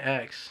 Well, my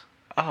ex.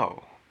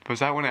 Oh. Was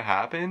that when it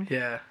happened?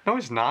 Yeah. No,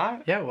 it's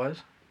not. Yeah, it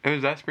was. It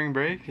was that spring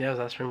break? Yeah, it was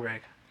that spring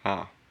break.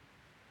 Oh.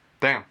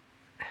 Damn.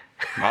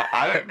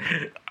 I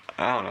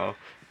don't know.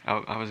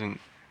 I wasn't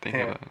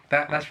thinking of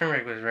that. That spring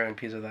break was ruined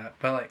piece of that.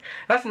 But, like,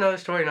 that's another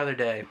story another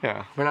day.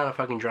 Yeah. We're not a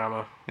fucking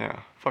drama.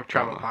 Yeah. Fuck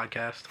drama.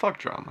 Podcast. Fuck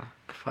drama.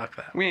 Fuck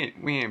that. We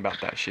ain't about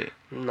that shit.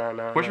 No.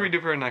 What should we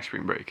do for our next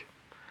spring break?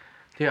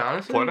 Dude,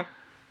 honestly? Florida?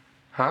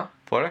 Huh?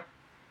 Florida?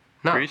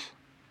 No. Greece?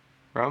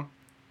 Rome?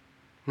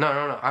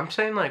 No. I'm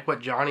saying, like,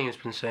 what Johnny has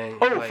been saying.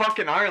 Oh, like,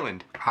 fucking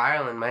Ireland.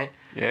 Ireland, mate.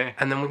 Yeah.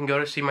 And then we can go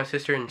to see my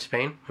sister in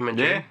Spain. I'm in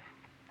June. Yeah.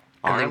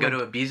 And then go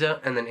to Ibiza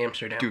and then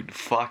Amsterdam. Dude,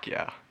 fuck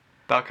yeah.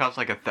 That costs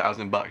like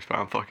 $1,000, but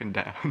I'm fucking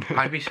down.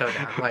 I'd be so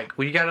down. Like,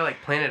 we gotta,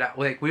 like, plan it out.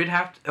 Like, we would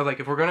have to, like,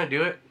 if we're gonna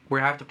do it,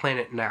 we have to plan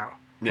it now.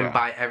 Yeah. And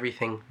buy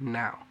everything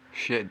now.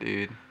 Shit,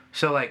 dude.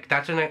 So, like,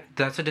 that's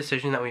a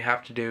decision that we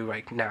have to do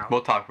right now. We'll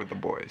talk with the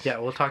boys. Yeah,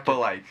 we'll talk to... But,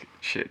 like,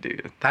 shit,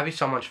 dude. That'd be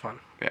so much fun.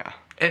 Yeah.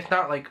 If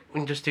not, like,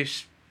 we can just do,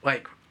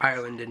 like,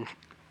 Ireland and...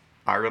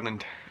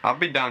 Ireland? I'll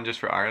be down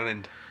just for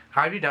Ireland.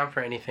 I'd be down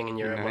for anything in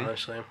Europe,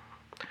 honestly.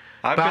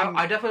 I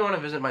definitely want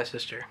to visit my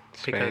sister.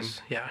 Spain?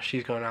 Because, yeah,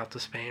 she's going out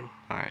to Spain.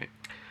 Alright.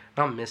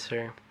 I'll miss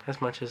her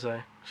as much as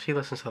she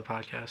listens to the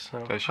podcast,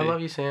 so... Does she? I love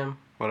you, Sam.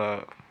 What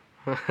up?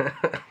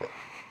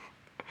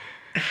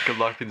 Good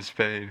luck in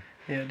Spain.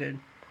 Yeah, dude.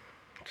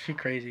 She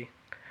crazy.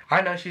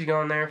 I know she's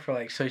going there for,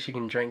 like, so she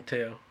can drink,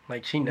 too.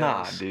 Like, she knows.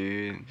 Nah,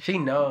 dude. She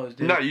knows,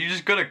 dude. No, you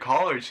just go to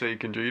college so you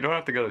can drink. You don't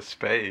have to go to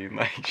Spain.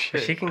 Like,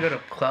 shit. She can go to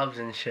clubs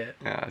and shit.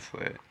 Yeah, that's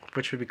lit.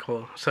 Which would be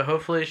cool. So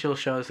hopefully she'll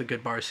show us a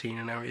good bar scene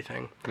and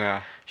everything.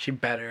 Yeah. She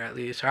better, at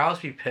least. Or I'll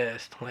just be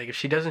pissed. Like, if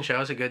she doesn't show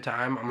us a good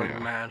time, I'm gonna be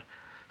mad.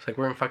 It's like,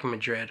 we're in fucking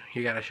Madrid.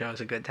 You gotta show us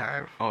a good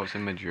time. Oh, it's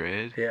in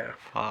Madrid? Yeah.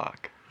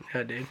 Fuck.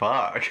 Yeah, dude.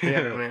 Fuck.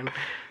 Yeah, man.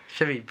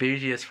 Should be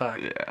bougie as fuck.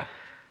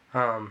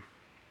 Yeah.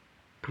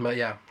 But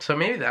yeah, so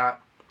maybe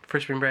that for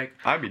spring break.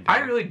 I'd be down. I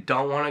really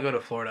don't want to go to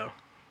Florida.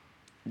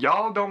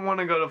 Y'all don't want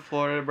to go to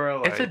Florida,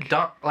 bro? It's a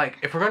dumb... Like,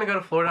 if we're going to go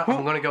to Florida,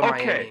 I'm going to go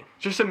Miami. Okay,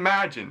 just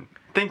imagine.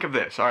 Think of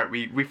this. Alright,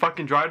 we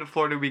fucking drive to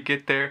Florida, we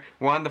get there,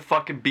 we're on the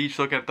fucking beach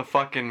looking at the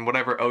fucking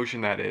whatever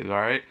ocean that is,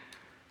 alright?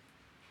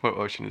 What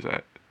ocean is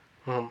that?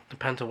 Well,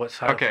 depends on what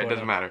side of Florida. Okay, it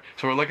doesn't matter.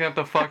 So we're looking at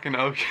the fucking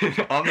ocean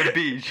on the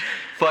beach,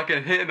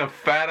 fucking hitting a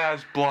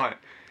fat-ass blunt.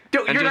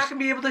 Dude, you're not gonna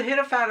be able to hit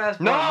a fat-ass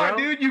blunt, No, bro.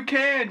 dude, you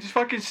can. Just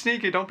fucking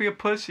sneak it. Don't be a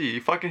pussy.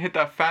 You fucking hit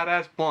that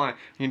fat-ass blunt,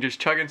 and you're just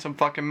chugging some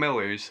fucking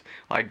Millers.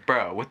 Like,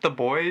 bro, with the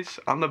boys,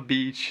 on the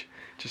beach,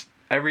 just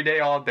every day,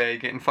 all day,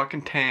 getting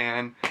fucking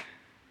tan.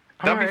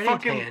 I'm already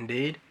tan,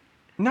 dude.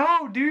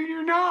 No, dude,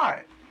 you're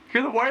not.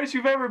 You're the whitest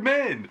you've ever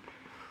been.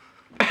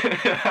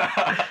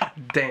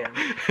 Damn.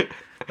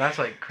 That's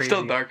like crazy.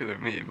 Still darker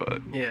than me,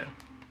 but... Yeah.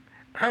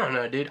 I don't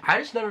know, dude. I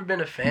just never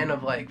been a fan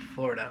of, like,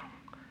 Florida.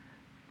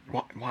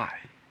 Why?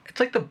 It's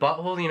like the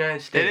butthole of the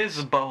United States. It is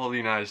the butthole of the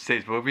United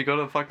States, but if we go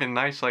to a fucking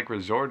nice, like,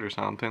 resort or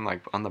something,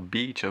 like, on the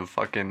beach of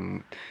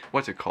fucking...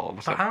 What's it called?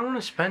 But I don't want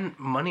to spend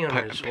money on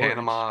resorts.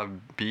 Panama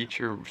Beach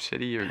or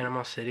City? Or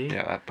Panama City?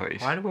 Yeah, that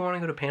place. Why do we want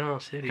to go to Panama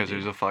City? Because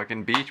there's a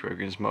fucking beach where we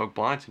can smoke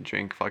blunts and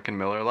drink fucking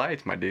Miller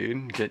Lights, my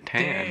dude. Get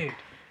tan. Dude.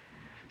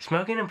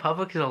 Smoking in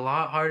public is a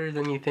lot harder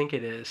than you think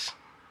it is.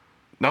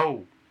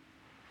 No.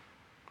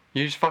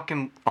 You just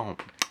fucking... Oh.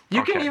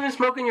 You can even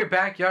smoke in your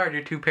backyard.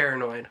 You're too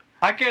paranoid.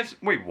 I can't...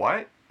 Wait,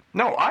 what?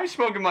 No, I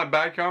smoke in my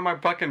backyard. My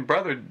fucking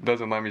brother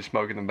doesn't let me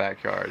smoke in the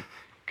backyard.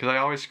 Because I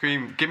always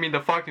scream, give me the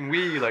fucking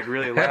weed, like,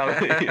 really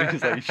loudly.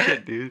 He's like,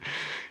 shit, dude.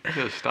 You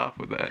gotta stop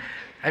with that.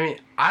 I mean,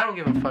 I don't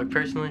give a fuck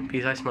personally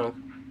because I smoke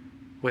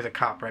with a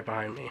cop right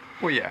behind me.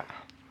 Well, yeah.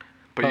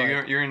 But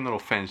you're in a little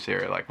fenced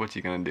area. Like, what's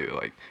he gonna do?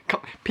 Like,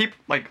 people...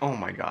 Like, oh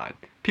my god.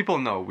 People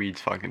know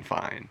weed's fucking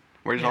fine.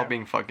 We're just all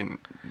being fucking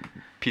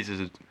pieces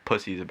of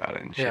pussies about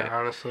it and shit. Yeah,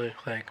 honestly,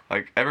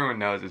 like everyone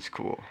knows it's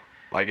cool.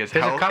 Like it's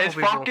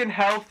fucking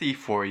healthy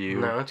for you.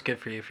 No, it's good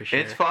for you for sure.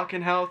 It's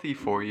fucking healthy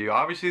for you.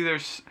 Obviously,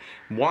 there's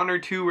one or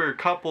two or a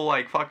couple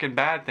like fucking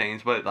bad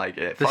things, but like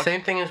the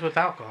same thing is with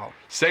alcohol.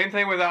 Same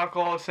thing with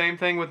alcohol. Same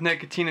thing with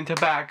nicotine and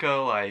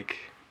tobacco. Like,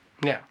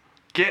 yeah.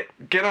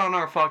 Get on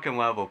our fucking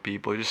level,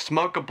 people. Just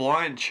smoke a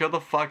blunt and chill the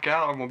fuck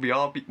out, and we'll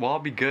all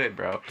be good,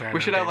 bro.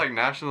 We should have like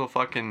National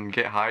fucking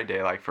Get High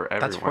Day, like for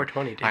everyone. That's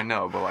 420, dude. I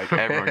know, but like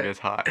everyone gets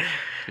high,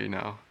 you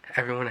know.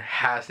 Everyone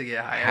has to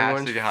get high.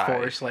 Everyone's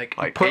forced, like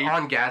put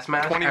on gas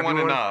masks. 21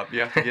 and up, you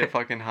have to get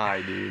fucking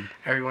high, dude.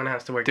 Everyone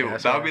has to wear gas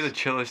masks. Dude, that would be the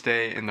chillest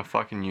day in the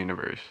fucking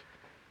universe.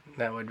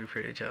 That would be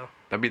pretty chill.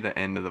 That'd be the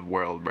end of the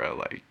world, bro,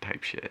 like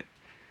type shit.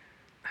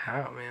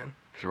 How, man?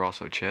 Because we're all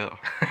so chill.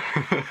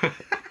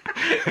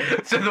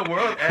 So the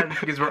world ends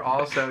because we're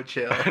all so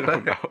chill. I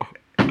don't know.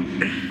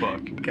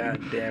 Fuck.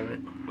 God damn it.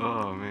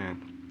 Oh,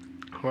 man.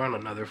 We're on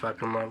another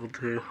fucking level,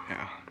 too.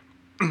 Yeah.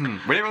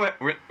 we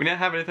didn't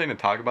have anything to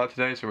talk about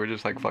today, so we're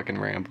just like fucking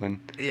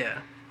rambling. Yeah.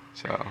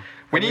 So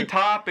we need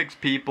topics,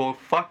 people.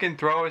 Fucking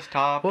throw us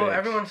topics. Well,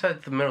 everyone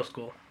said the middle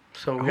school.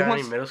 So we got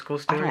any middle school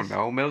stories? I don't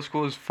know. Middle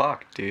school is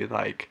fucked, dude.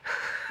 Like,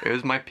 it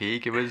was my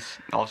peak. It was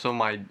also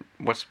my...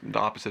 What's the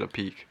opposite of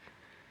peak?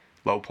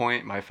 Low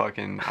point? My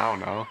fucking... I don't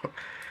know.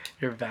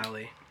 Your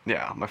valley.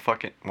 Yeah, my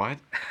fucking... What?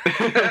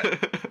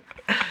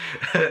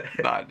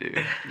 Nah,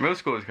 dude. Middle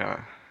school is kind of...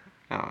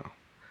 I don't know.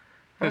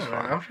 It was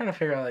fun. I'm trying to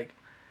figure out, like...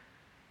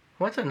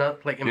 What's another,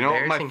 like, embarrassing You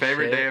know what my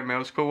favorite day of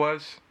middle school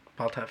was?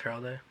 Ball Tap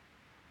Farrell Day?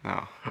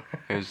 No.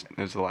 It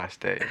was the last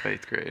day of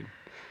 8th grade.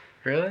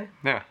 Really?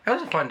 Yeah. That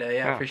was a fun day,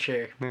 yeah, for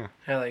sure. Yeah.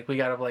 Yeah, like, we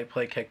got to, like,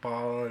 play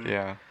kickball and...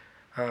 Yeah.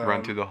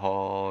 Run through the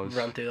halls.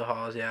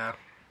 Yeah.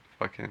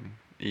 Fucking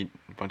eat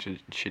a bunch of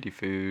shitty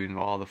food, and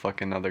all the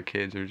fucking other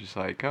kids are just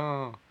like,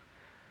 oh,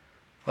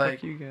 like,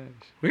 fuck you guys.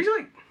 We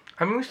usually, like,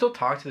 I mean, we still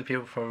talk to the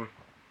people from...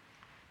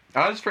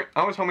 I was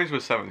homies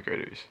with 7th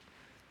graders.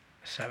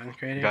 7th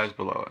graders? Guys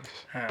below us.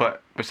 Oh.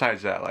 But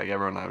besides that, like,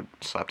 everyone I would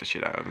slap the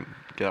shit out of and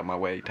get out my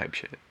way type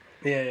shit.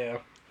 Yeah, yeah.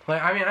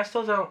 Like, I mean, I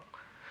still don't...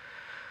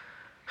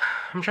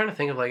 I'm trying to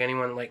think of, like,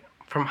 anyone, like,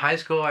 from high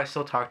school, I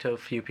still talk to a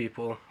few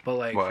people, but,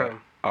 like, what?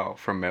 from... Oh,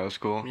 from middle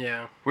school?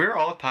 Yeah. We were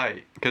all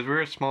tight, because we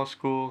were a small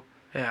school.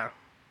 Yeah.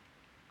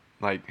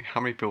 Like,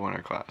 how many people in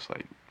our class?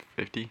 Like,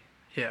 50?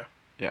 Yeah.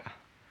 Yeah.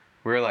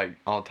 We were, like,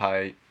 all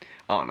tight.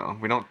 I don't know.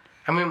 We don't...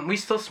 I mean, we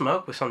still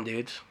smoke with some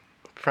dudes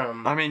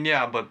from... I mean,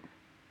 yeah, but...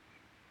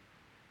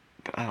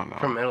 I don't know.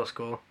 From middle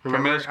school. Remember,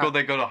 from middle school,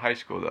 they go to high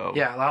school, though.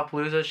 Yeah,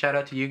 Lollapalooza, shout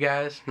out to you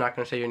guys. I'm not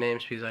going to say your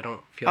names because I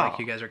don't feel like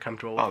you guys are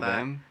comfortable with that.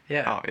 Them?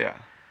 Yeah. Oh, yeah.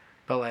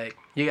 But, like,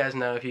 you guys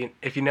know if you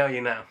know,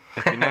 you know.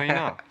 If you know, you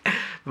know.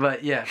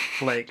 But, yeah,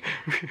 like...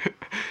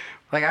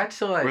 Like, I'd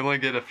still, like... We only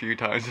get a few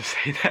times to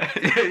say that.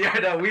 Yeah,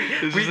 no,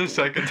 This is the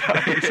second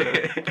time we said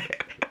it.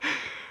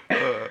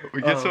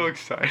 We get so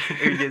excited.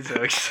 We get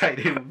so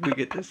excited we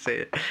get to say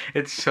it.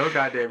 It's so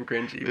goddamn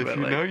cringy. If but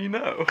you like... know, you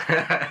know.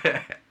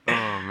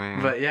 Oh,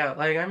 man. But, yeah,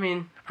 like, I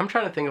mean, I'm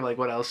trying to think of, like,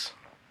 what else.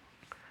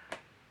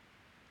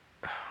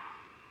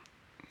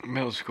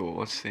 Middle school.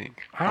 Let's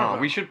think. I don't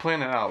know. We should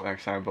plan it out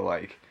next time, but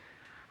like.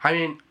 I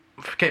mean,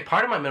 okay.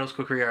 Part of my middle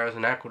school career, I was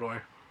in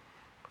Ecuador.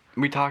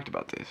 We talked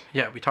about this.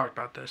 Yeah, we talked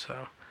about this.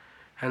 So,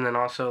 and then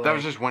also. That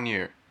was just 1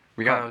 year.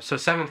 We got. So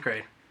 7th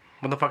grade.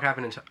 What the fuck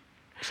happened in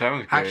 7th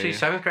grade? Actually,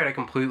 7th grade I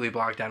completely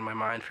blocked out of my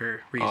mind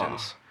for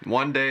reasons.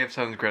 One day of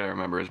 7th grade I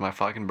remember. It was my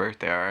fucking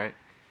birthday, alright?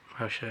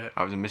 Oh shit.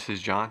 I was in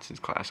Mrs. Johnson's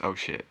class. Oh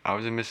shit. I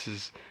was in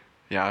Mrs.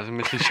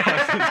 Johnson's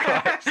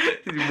class.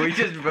 We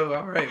just,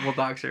 alright, we'll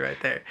dox her right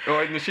there.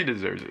 Oh, she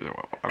deserves it.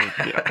 I mean,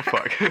 yeah,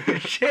 fuck.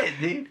 Shit,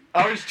 dude.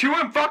 I was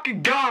chewing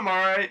fucking gum,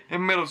 alright?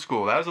 In middle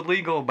school. That was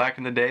illegal back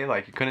in the day.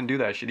 Like, you couldn't do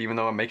that shit, even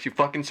though it makes you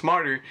fucking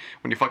smarter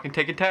when you're fucking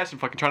taking tests and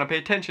fucking trying to pay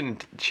attention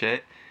and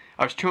shit.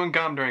 I was chewing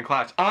gum during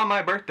class on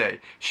my birthday.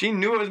 She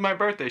knew it was my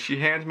birthday. She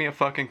hands me a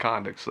fucking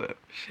conduct slip.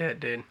 Shit,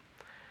 dude.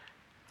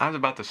 I was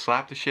about to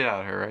slap the shit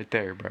out of her right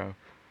there, bro.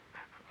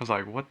 I was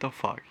like, what the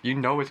fuck? You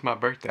know it's my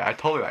birthday. I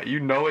told her that. You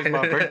know it's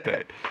my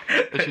birthday.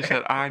 And she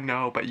said, I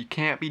know, but you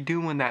can't be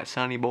doing that,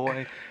 sonny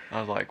boy. I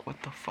was like,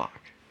 what the fuck?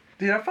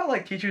 Dude, I felt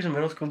like teachers in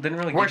middle school didn't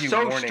really give you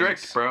warnings. We're so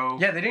strict, bro.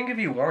 Yeah, they didn't give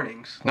you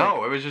warnings.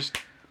 No, it was just,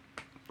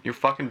 you're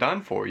fucking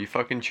done for. You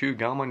fucking chew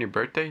gum on your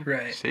birthday?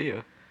 Right. See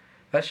ya.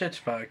 That shit's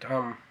fucked.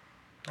 I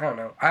don't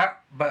know.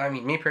 But I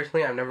mean, me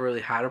personally, I've never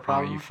really had a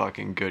problem. Oh, you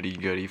fucking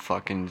goody,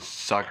 fucking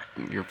suck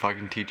your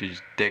fucking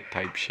teacher's dick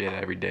type shit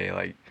every day,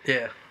 like.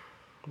 Yeah.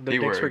 The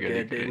dicks were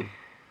good, dude.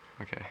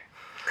 Okay.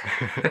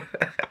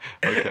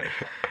 Okay.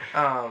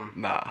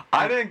 Nah,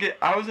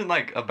 I wasn't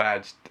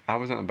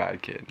a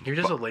bad kid. You're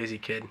just a lazy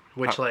kid,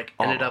 which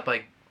ended up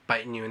like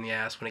biting you in the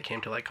ass when it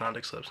came to like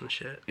conduct slips and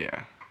shit.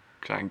 Yeah,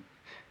 cause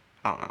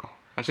I don't know.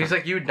 Because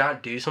like you would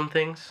not do some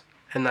things,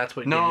 and that's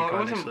what gave you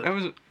conduct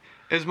slips.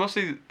 It was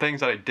mostly things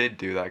that I did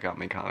do that got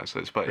me conduct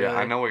slips. But really? Yeah,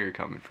 I know where you're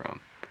coming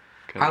from.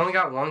 I only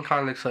got one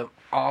conduct slip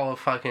all of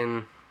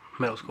fucking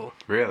middle school.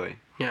 Really?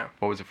 Yeah.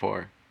 What was it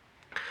for?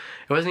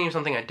 It wasn't even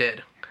something I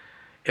did.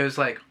 It was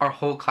like our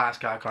whole class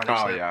got a conduct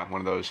slip. Oh yeah,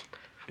 one of those.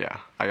 Yeah,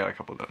 I got a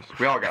couple of those.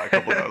 We all got a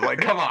couple of those. Like,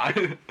 come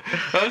on.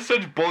 That was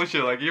such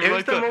bullshit. Like, even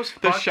like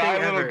the shy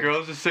little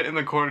girls just sitting in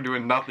the corner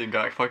doing nothing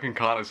got fucking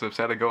condoms slips.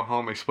 Had to go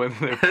home explain to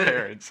their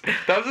parents.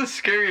 That was the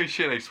scariest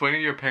shit, explaining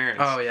to your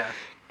parents. Oh, yeah.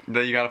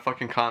 That you got a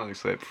fucking condom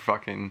slip for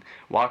fucking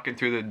walking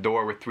through the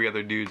door with 3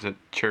 other dudes at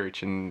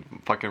church and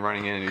fucking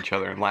running into each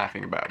other and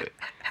laughing about it.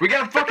 We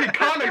got a fucking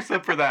condom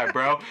slip for that,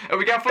 bro. And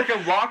we got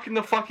fucking locked in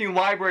the fucking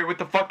library with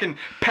the fucking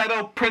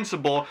pedo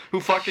principal who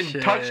fucking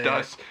touched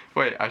us.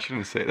 Wait, I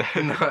shouldn't say that.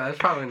 No, that's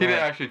probably not. He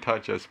didn't actually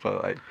touch us,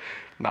 but like,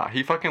 nah,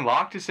 he fucking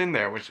locked us in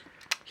there, which...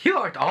 He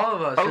locked all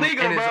of us.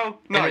 Illegal, bro.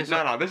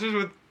 No, this was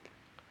with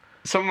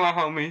some of my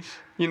homies.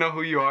 You know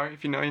who you are.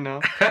 If you know, you know.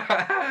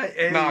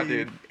 Hey. Nah,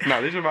 dude.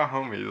 No, these are my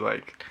homies.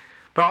 Like.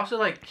 But also,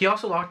 like, he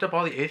also locked up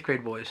all the 8th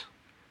grade boys.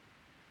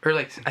 Or,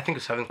 like, I think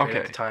it was 7th grade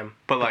at the time.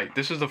 But, like,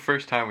 this was the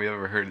first time we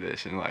ever heard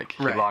this. And, like,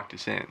 he locked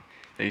us in. And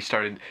he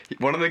started...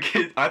 One of the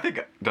kids... I think...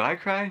 Did I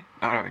cry?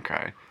 I don't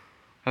cry.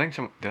 I think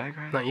some... Did I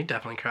cry? No, you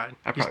definitely cried.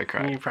 I probably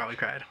cried. You probably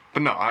cried.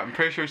 But no, I'm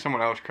pretty sure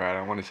someone else cried. I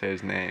don't want to say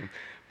his name.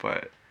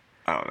 But...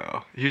 I don't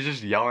know. He was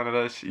just yelling at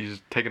us.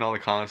 He's taking all the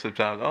concepts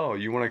out. Oh,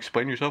 you want to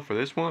explain yourself for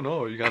this one?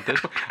 Oh, you got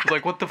this one? I was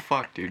like, what the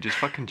fuck, dude? Just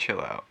fucking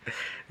chill out.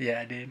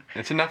 Yeah, dude.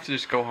 It's enough to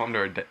just go home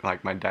to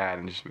my dad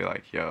and just be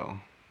like, yo,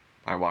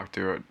 I walked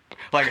through it.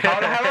 Like, how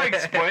do I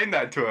explain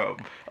that to him?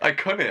 I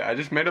couldn't. I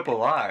just made up a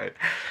lie.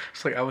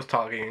 It's like I was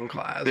talking in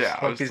class. Yeah.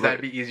 Because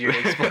that'd be easier to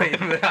explain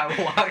than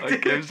I walked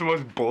in. It was the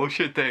most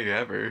bullshit thing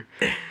ever.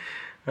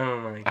 Oh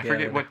my god. I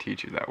forget what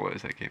teacher that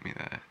was that gave me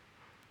that.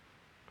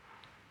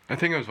 I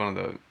think it was one of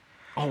the...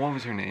 Oh, what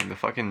was her name? The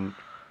fucking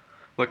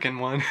looking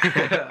one?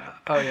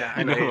 Oh, yeah.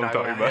 I know what I'm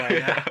talking about.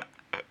 Yeah.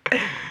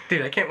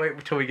 Dude, I can't wait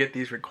until we get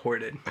these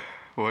recorded.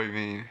 What do you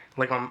mean?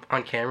 Like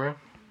on camera?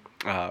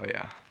 Oh,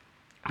 yeah.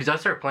 Because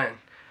that's our plan.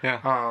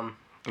 Yeah.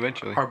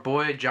 Eventually. Our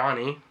boy,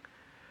 Johnny.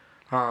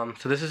 So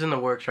this is in the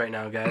works right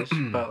now, guys.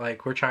 But,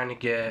 like, we're trying to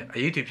get a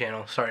YouTube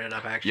channel started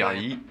up,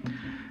 actually.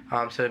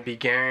 Yeah. So it'd be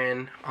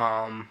Garen,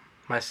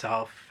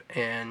 myself,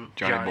 and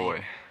Johnny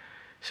boy.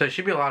 So it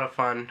should be a lot of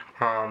fun.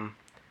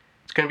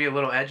 It's going to be a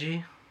little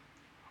edgy,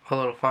 a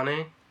little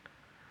funny,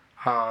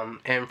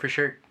 and for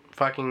sure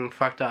fucking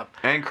fucked up.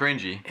 And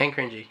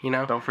cringy, you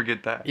know? Don't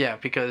forget that. Yeah,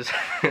 because,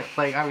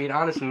 like, I mean,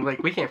 honestly,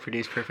 like, we can't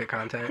produce perfect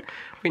content.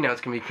 We know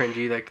it's going to be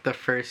cringy, like, the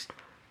first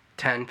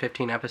 10,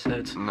 15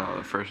 episodes. No,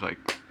 the first,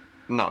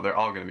 no, they're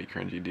all going to be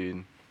cringy,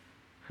 dude.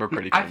 We're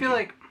pretty cringy. I feel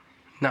like,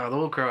 no,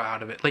 they'll grow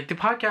out of it. Like, the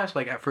podcast,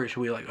 like, at first,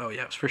 we were like, oh,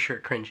 yeah, it's for sure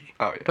cringy.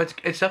 Oh, yeah. But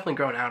it's definitely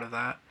grown out of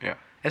that. Yeah.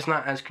 It's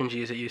not as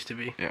cringy as it used to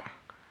be. Yeah.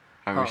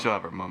 I mean, we still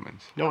have our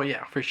moments. Oh,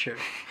 yeah, for sure.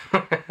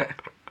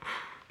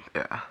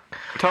 Yeah.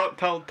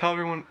 Tell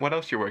everyone what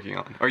else you're working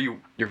on. Or you're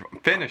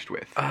finished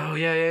with. Oh,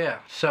 yeah.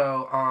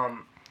 So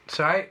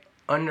I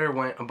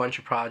underwent a bunch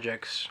of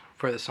projects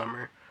for the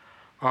summer.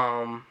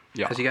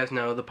 As you guys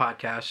know, the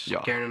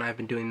podcast, Garen and I have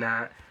been doing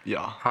that.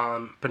 Yeah.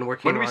 Been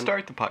working When did we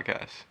start the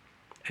podcast?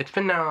 It's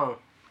been now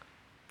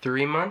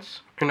 3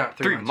 months. Or not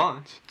 3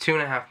 months. 3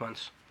 months? 2.5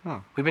 months.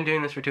 Oh. We've been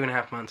doing this for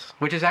 2.5 months,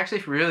 which is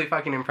actually really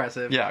fucking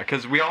impressive. Yeah,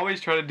 because we always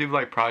try to do,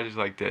 like, projects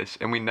like this,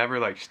 and we never,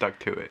 like, stuck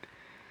to it.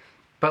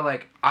 But,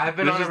 like, I've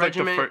been on a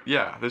regimen.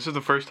 Like this is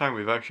the first time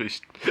we've actually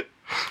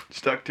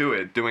stuck to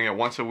it, doing it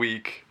once a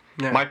week.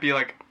 Yeah. Might be,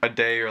 like, a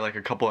day or, like,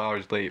 a couple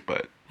hours late,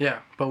 but... Yeah,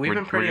 but we've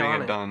been pretty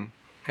on it. Done.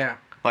 Yeah.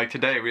 Like,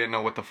 today, we didn't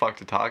know what the fuck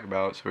to talk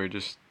about, so we were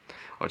just...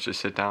 Let's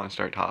just sit down and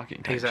start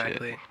talking.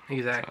 Exactly.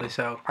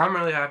 So, I'm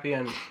really happy,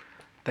 and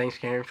thanks,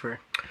 Karen, for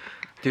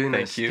doing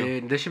this,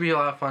 dude. This should be a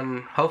lot of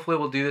fun. Hopefully,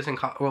 we'll do this in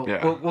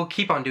we'll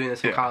keep on doing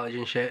this in college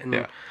and shit,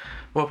 and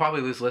we'll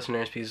probably lose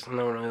listeners because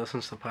no one really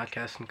listens to the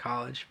podcast in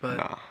college,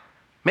 but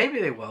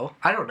maybe they will.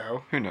 I don't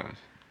know. Who knows?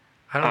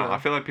 I don't know. I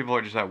feel like people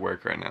are just at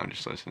work right now,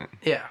 just listening.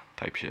 Yeah.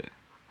 Type shit.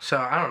 So,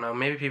 I don't know.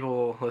 Maybe people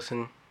will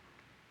listen,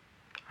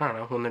 I don't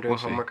know, when they're doing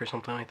homework or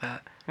something like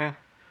that. Yeah.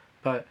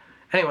 But,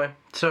 anyway,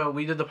 so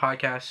we did the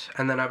podcast,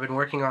 and then I've been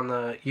working on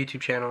the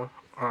YouTube channel,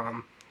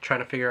 trying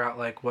to figure out,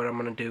 like, what I'm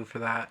going to do for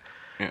that,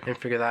 and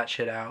figure that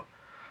shit out.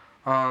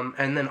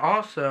 And then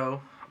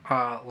also,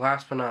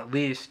 last but not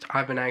least,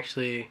 I've been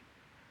actually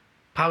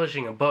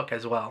publishing a book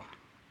as well.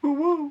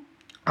 Woo-woo!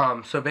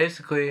 So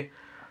basically,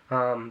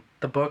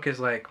 the book is,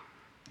 like,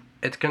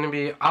 it's going to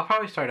be... I'll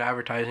probably start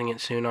advertising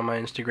it soon on my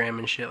Instagram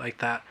and shit like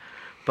that.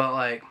 But,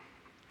 like,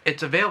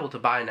 it's available to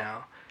buy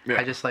now. Yeah.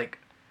 I just, like...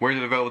 Where's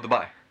it available to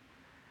buy?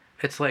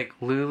 It's, like,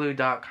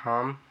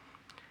 lulu.com.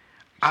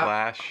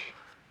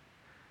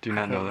 Do you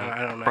not know that?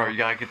 I don't know. Bro, you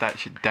gotta get that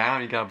shit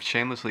down. You gotta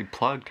shamelessly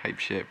plug type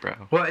shit, bro.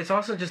 Well, it's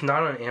also just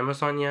not on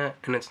Amazon yet,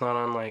 and it's not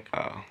on, like...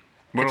 Oh.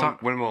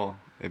 When will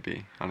it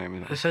be on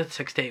Amazon? It said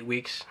 6 to 8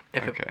 weeks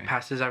if it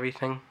passes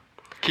everything.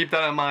 Keep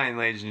that in mind,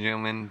 ladies and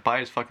gentlemen. Buy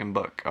his fucking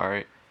book,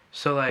 alright?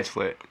 So, like... It's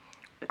lit.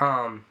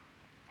 So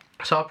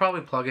I'll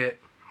probably plug it,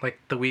 like,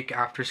 the week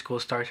after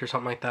school starts or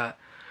something like that.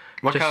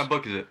 What kind of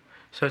book is it?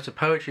 So it's a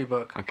poetry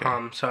book.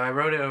 Okay. So I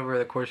wrote it over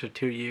the course of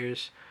 2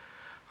 years,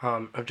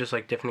 of just,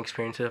 like, different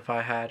experiences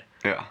I had.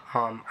 Yeah.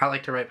 I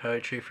like to write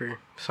poetry for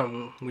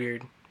some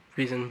weird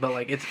reason, but,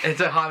 like, it's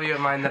a hobby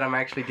of mine that I'm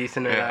actually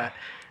decent at.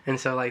 And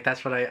so, like,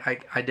 that's what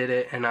I did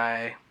it, and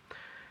I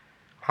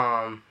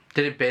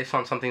did it based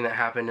on something that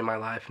happened in my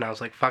life, and I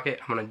was like, fuck it,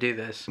 I'm gonna do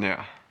this.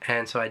 Yeah.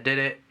 And so I did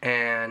it,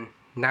 and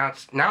now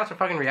it's a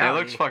fucking reality.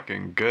 It looks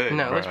fucking good,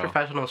 No, it looks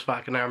professional as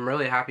fuck, and I'm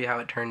really happy how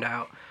it turned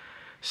out.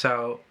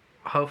 So,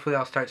 hopefully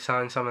I'll start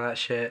selling some of that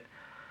shit.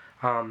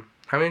 I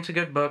mean, it's a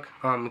good book,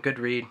 a good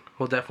read.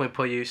 We'll definitely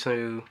pull you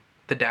through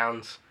the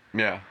downs.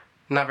 Yeah.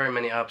 Not very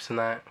many ups in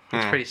that.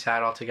 It's pretty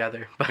sad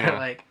altogether. But,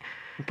 like...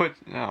 But,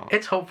 no.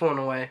 It's hopeful in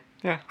a way.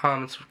 Yeah.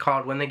 It's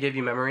called When They Give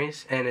You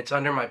Memories, and it's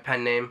under my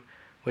pen name,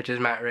 which is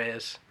Matt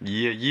Reyes.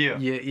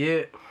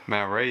 Yeah.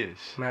 Matt Reyes.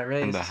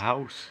 In the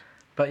house.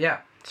 But,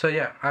 yeah. So,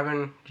 yeah,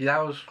 that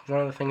was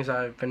one of the things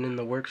I've been in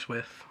the works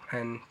with,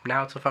 and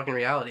now it's a fucking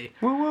reality.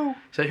 Woo-woo.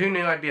 So who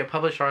knew I'd be a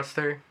published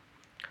author?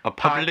 A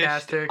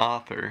published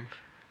author.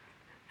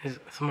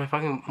 It's my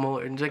fucking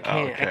molar. I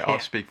can't. Okay, I'll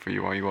speak for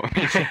you while you want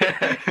me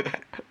to.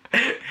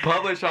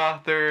 Published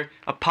author,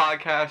 a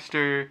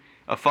podcaster,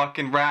 a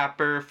fucking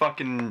rapper,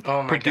 fucking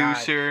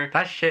producer.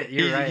 God. That shit,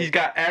 you're right. He's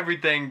got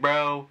everything,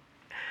 bro.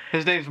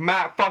 His name's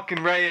Matt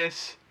fucking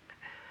Reyes.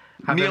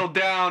 Kneel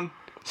down,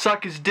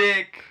 suck his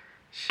dick,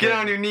 get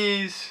on your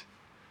knees.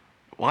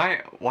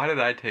 Why did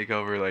I take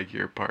over, like,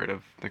 your part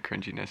of the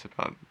cringiness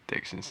about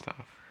dicks and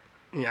stuff?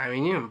 Yeah, I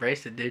mean, you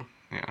embraced it, dude.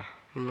 Yeah.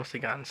 You must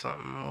have gotten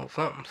something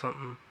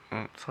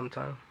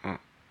sometime.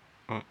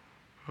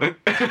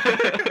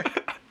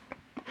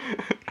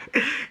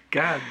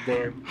 God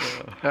damn.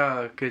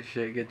 Oh, good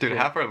shit. Dude,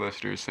 half our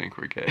listeners think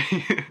we're gay.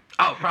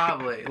 Oh,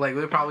 probably. Like,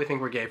 we probably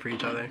think we're gay for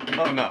each other.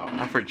 Oh, no.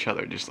 Not for each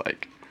other, just,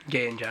 like...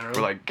 Gay in general.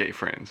 We're, like, gay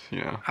friends, you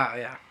know? Oh,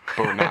 yeah.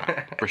 But we're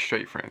not. We're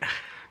straight friends.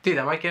 Dude,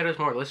 that might get us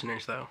more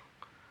listeners, though.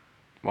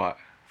 What?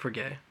 For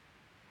gay.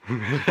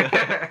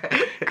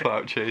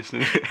 Clout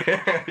chasing.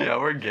 Yeah,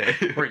 we're gay.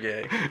 We're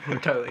gay. We're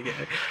totally gay.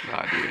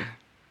 Nah,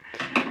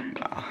 dude.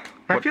 Nah.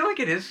 I feel like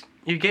it is.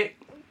 You get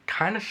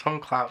kind of some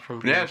clout from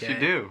being gay. Yes, you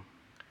do.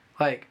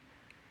 Like...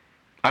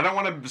 I don't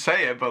want to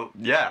say it, but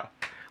yeah.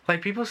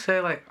 Like, people say,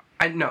 like...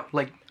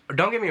 like,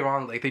 don't get me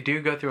wrong. Like, they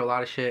do go through a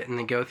lot of shit, and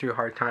they go through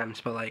hard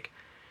times, but, like...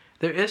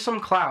 There is some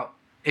clout,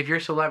 if you're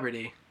a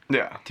celebrity...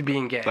 Yeah. To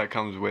being gay. That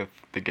comes with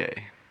the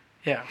gay.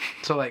 Yeah.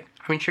 So, like...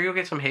 I mean, sure, you'll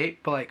get some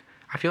hate, but, like...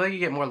 I feel like you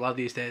get more love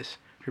these days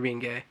for being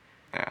gay.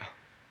 Yeah.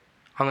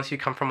 Unless you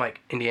come from, like,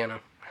 Indiana.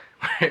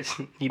 Where it's,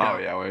 you know. Oh,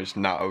 yeah, where it's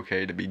not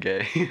okay to be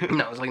gay.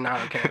 No, it's, like, not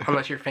okay.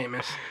 Unless you're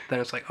famous. Then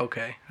it's, like,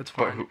 okay. That's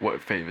fine. But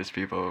what famous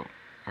people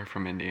are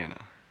from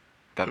Indiana?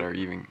 That are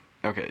even...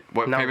 Okay,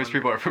 what famous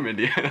people are from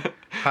Indiana?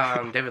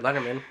 David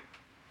Letterman.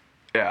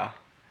 Yeah.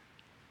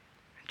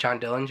 John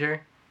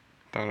Dillinger.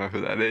 Don't know who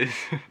that is.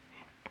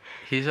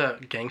 He's a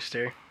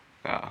gangster.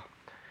 Oh.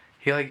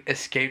 He, like,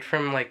 escaped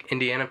from, like,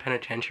 Indiana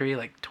Penitentiary,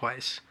 like,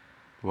 twice.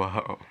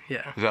 Whoa.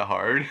 Yeah. Is that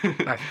hard?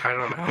 I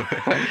don't know.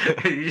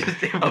 You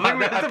just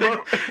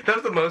that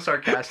was the most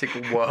sarcastic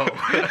whoa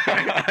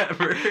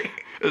ever.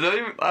 Is that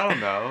even... I don't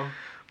know.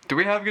 Do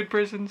we have good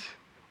prisons?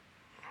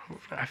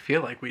 I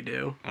feel like we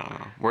do. I don't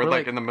know. We're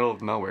like in the middle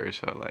of nowhere,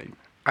 so like.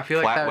 I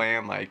feel flat like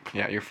land, like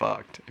yeah, you're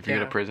fucked. If you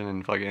go to prison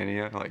in fucking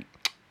India, like.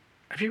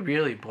 It'd be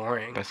really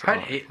boring. I'd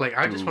hate. Like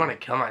I just want to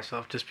kill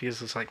myself just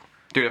because it's like.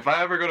 Dude, if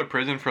I ever go to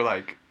prison for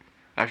like,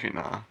 actually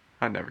nah,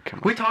 I'd never kill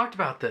myself. We talked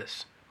about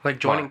this. Like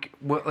joining,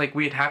 like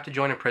we'd have to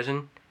join a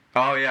prison.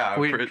 Oh yeah,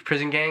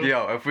 prison gang.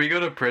 Yo, if I go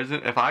to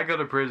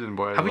prison,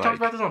 boy. Have we talked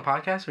about this on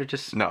podcast or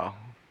just? No,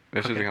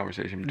 this is a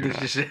conversation between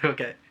us.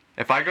 Okay.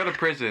 If I go to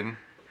prison,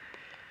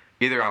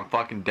 either I'm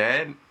fucking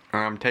dead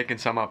or I'm taking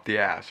some up the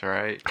ass. All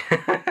right.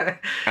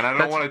 And I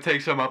don't want to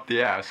take some up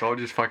the ass, so I'll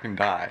just fucking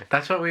die.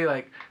 That's what we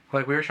like.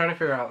 Like we were trying to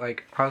figure out.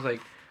 Like I was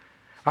like.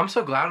 I'm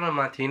so glad I'm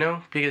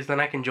Latino because then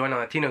I can join a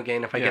Latino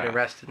gang if I get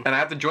arrested. And I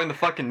have to join the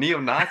fucking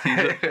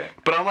neo-Nazis.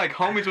 But I'm like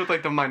homies with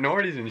like the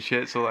minorities and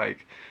shit, so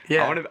like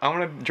I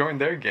want to join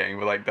their gang,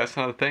 but like that's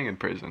not a thing in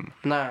prison.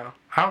 No,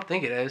 I don't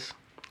think it is.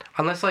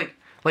 Unless like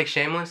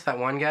Shameless, that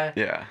one guy.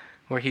 Yeah.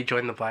 Where he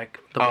joined the black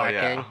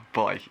gang.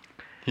 But like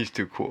he's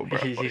too cool, bro.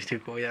 He's too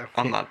cool, yeah.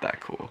 I'm not that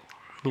cool.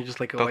 You're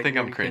just like a Don't think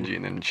I'm cringy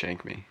and then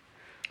shank me.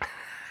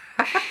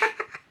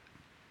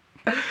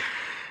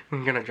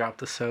 I'm gonna drop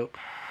the soap.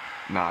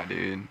 Nah,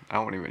 dude. I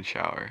won't even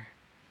shower.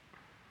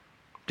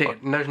 Dude,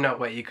 there's no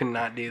way you could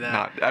not do that.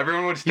 Nah,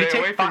 everyone would stay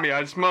away from me.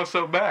 I smell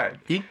so bad.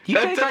 That's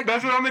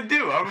what I'm gonna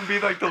do. I'm gonna be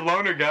like the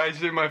loner guy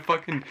in my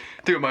fucking...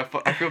 Dude, I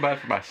feel bad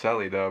for my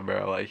celly, though,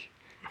 bro. Like,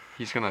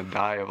 he's gonna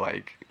die of,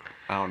 like,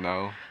 I don't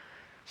know,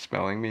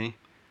 smelling me.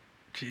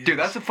 Jesus. Dude,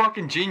 that's a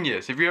fucking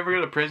genius. If you ever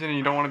go to prison and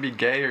you don't want to be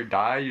gay or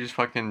die, you just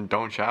fucking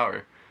don't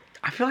shower.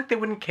 I feel like they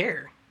wouldn't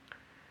care.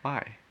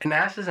 Why? An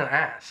ass is an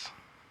ass.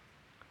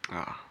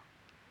 Oh.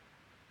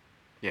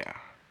 Yeah,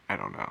 I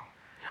don't know.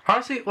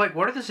 Honestly, like,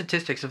 what are the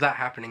statistics of that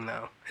happening,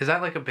 though? Is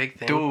that, like, a big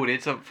thing? Dude,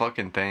 it's a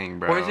fucking thing,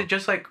 bro. Or is it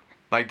just, like...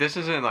 Like, this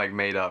isn't, like,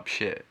 made up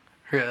shit.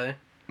 Really?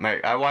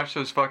 Like, I watch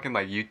those fucking,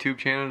 like, YouTube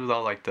channels with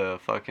all, like, the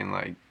fucking,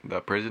 like, the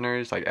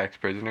prisoners, like,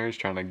 ex-prisoners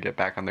trying to get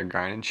back on their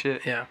grind and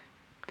shit. Yeah.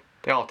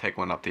 They all take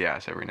one up the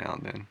ass every now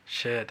and then.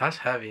 Shit, that's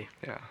heavy.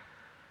 Yeah.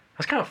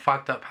 That's kind of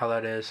fucked up how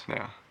that is.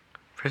 Yeah.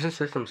 Prison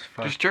system's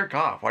fucked. Just jerk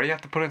off. Why do you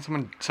have to put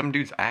in some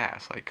dude's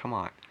ass? Like, come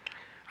on.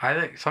 I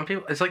think some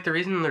people... It's like the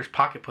reason there's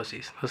pocket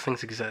pussies. Those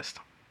things exist.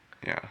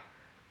 Yeah.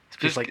 It's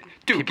just like...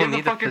 Dude, give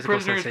the fucking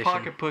prisoners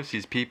pocket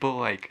pussies. People,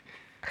 like...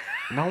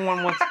 No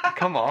one wants...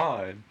 Come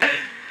on.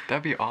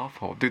 That'd be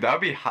awful. Dude, that'd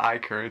be high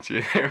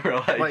currency there for,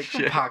 like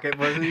shit. Pocket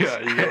pussies? Yeah,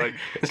 you get, like...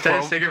 Instead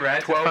of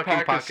cigarettes, 12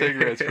 pack of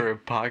cigarettes for a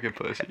pocket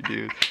pussy,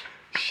 dude.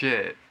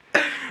 Shit.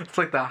 It's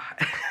like the...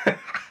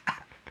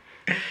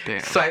 Damn.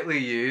 Slightly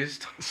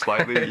used.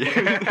 Slightly used.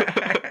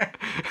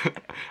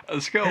 On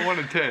a scale of 1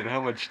 to 10,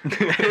 how much...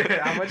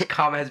 How much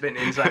cum has been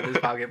inside this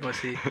pocket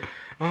pussy?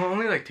 Well,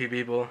 only like 2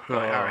 people. I'm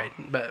like,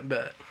 alright,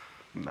 but...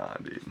 Nah,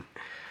 dude.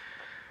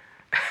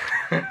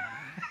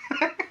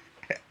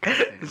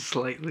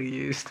 Slightly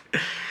used.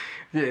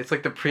 Yeah, it's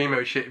like the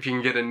primo shit if you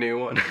can get a new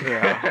one.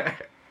 Yeah.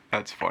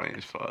 That's funny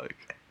as fuck.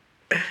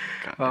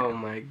 Oh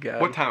my god.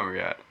 What time are we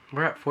at?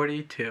 We're at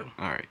 42.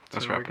 Alright,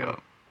 let's wrap it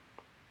up.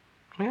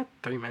 We got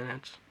 3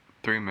 minutes.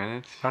 3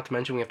 minutes? Not to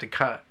mention we have to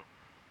cut.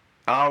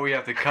 Oh, we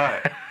have to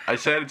cut. I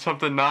said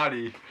something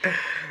naughty.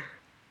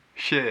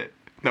 Shit.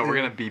 No, we're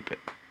gonna beep it.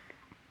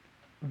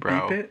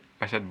 Bro. Beep it?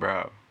 I said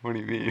bro. What do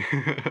you mean?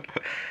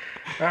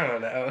 I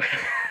don't know.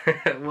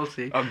 We'll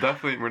see.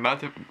 We're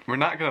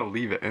not gonna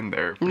leave it in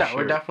there. No,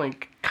 we're definitely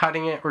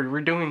cutting it, or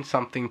we're doing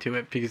something to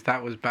it because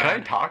that was bad. Can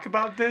I talk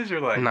about this or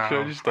like? No,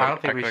 should I just, I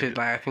don't think we should.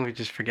 I think we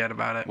just forget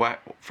about it.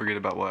 What? Forget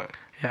about what?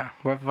 Yeah,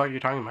 what the fuck are you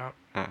talking about?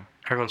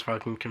 Everyone's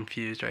fucking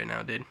confused right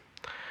now, dude.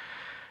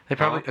 They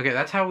probably okay.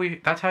 That's how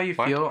you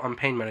feel on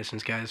pain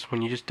medicines, guys.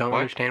 When you just don't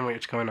understand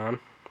what's going on,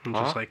 and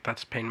just like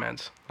that's pain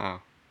meds. Oh.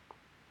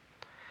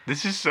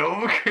 This is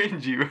so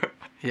cringy, bro.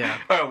 Yeah.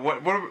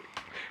 What?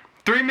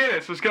 3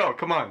 minutes. Let's go.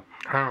 Come on.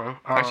 I don't know.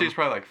 Actually, it's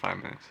probably like 5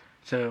 minutes.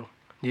 So,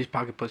 use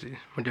pocket pussies.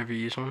 Would you ever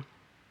use one?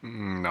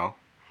 No.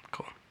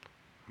 Cool.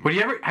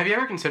 Have you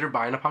ever considered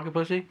buying a pocket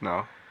pussy?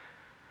 No.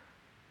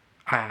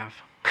 I have.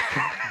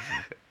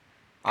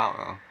 I don't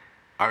know.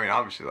 I mean,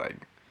 obviously, like,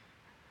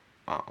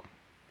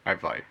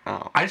 I've like,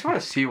 I just want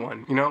to see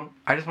one. You know,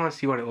 I just want to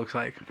see what it looks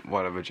like.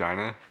 What, a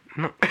vagina?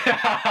 No.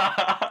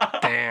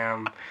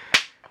 Damn.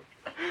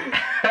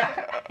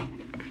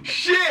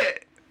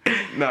 Shit.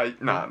 No,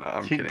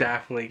 I'm kidding. You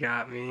definitely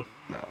got me.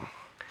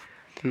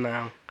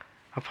 No.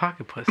 A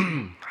pocket pussy.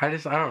 I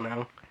don't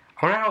know.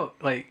 I wonder how,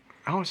 like...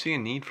 I don't see a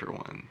need for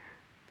one.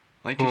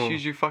 Like, just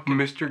use your fucking...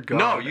 Mr. God.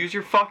 No, use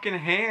your fucking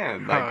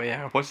hand. Like,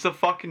 yeah. What's the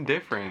fucking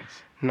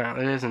difference? No,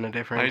 there isn't a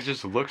difference. Like, it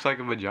just looks like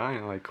a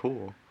vagina. Like,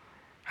 cool.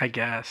 I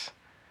guess.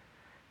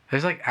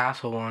 There's, like,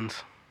 asshole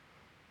ones.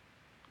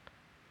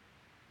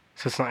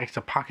 So it's not like it's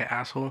a pocket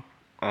asshole.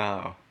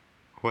 Oh.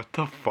 What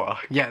the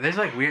fuck? Yeah, there's,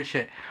 like, weird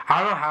shit.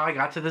 I don't know how I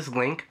got to this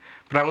link,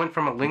 but I went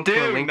from a link to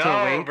a link to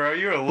a link. Bro,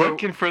 you were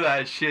looking for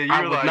that shit.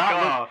 You were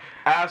like,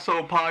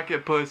 asshole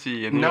pocket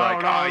pussy. And you're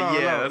like,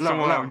 that's the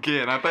one I'm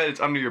getting. I bet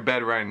it's under your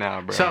bed right now,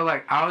 bro. So,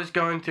 like, I was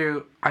going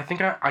through, I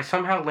think I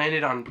somehow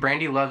landed on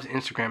Brandy Love's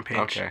Instagram page.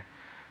 Okay.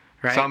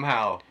 Right?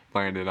 Somehow.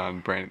 landed on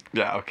Brandon.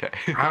 Yeah, okay.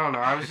 I don't know.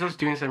 I was just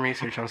doing some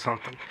research on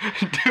something.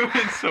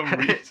 Doing some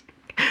research.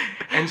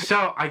 And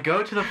so I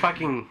go to the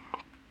fucking,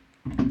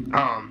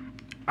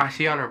 I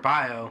see on her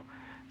bio,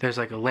 there's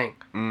like a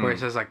link where it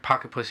says like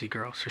Pocket Pussy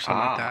Girls or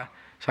something like that.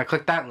 So I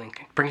click that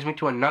link. It brings me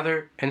to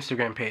another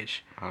Instagram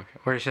page. Okay.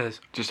 Where it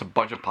says just a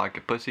bunch of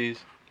pocket pussies.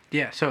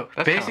 Yeah. So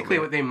that's basically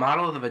what they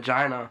model the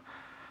vagina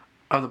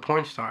of the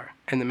porn star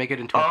and then make it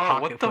into a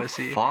pocket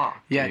pussy. What the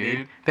fuck? Yeah,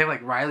 dude. They have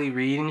like Riley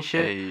Reid and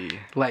shit. Hey.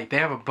 Like they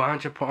have a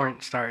bunch of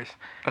porn stars.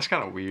 That's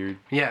kind of weird.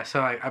 Yeah.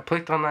 So I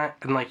clicked on that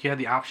and like you had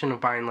the option of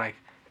buying like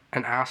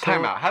an asshole.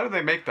 Time out. How do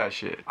they make that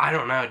shit? I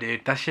don't know,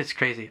 dude. That shit's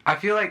crazy. I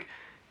feel like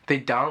they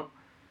don't.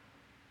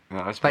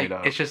 No, that's like made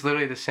up. It's just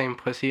literally the same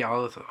pussy,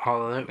 all of it.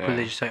 Yeah. But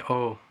they just say,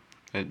 oh.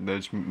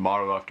 It's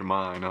modeled after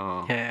mine.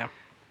 Oh. Yeah,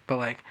 but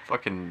like.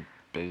 Fucking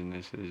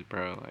businesses,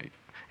 bro. Like.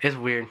 It's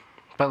weird,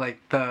 but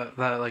like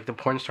the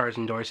porn stars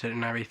endorse it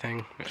and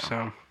everything. Yeah.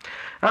 So,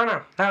 I don't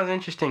know. That was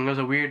interesting. It was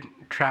a weird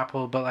trap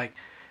hole, but like.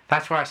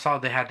 That's where I saw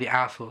they had the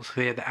assholes. So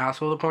they had the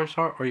asshole of the porn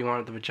star, or you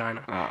wanted the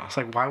vagina. It's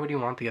like, why would you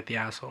want to get the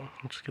asshole?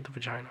 Just get the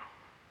vagina.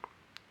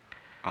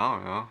 I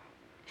don't know.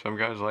 Some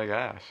guys like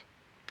ass.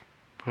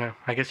 Yeah,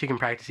 I guess you can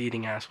practice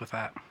eating ass with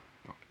that.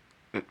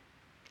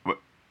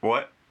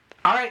 What?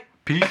 All right.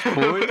 Peace,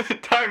 boys.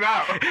 Time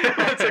out.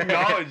 Let's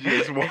acknowledge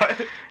this.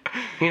 What?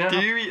 You know?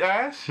 Do you eat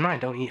ass? No, I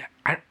don't eat.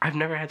 I've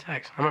never had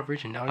sex. I'm a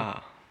virgin,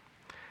 dog.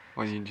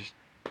 Well, you just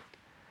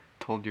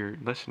told your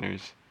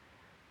listeners.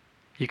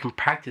 You can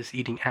practice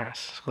eating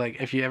ass. Like,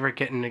 if you ever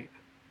get in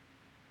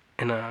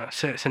a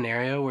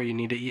scenario where you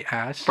need to eat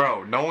ass.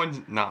 Bro, no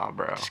one's... Nah,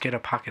 bro. Just get a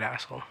pocket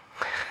asshole.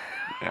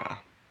 Yeah.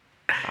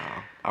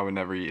 I would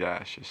never eat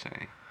ass, just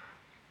saying.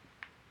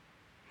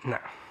 No.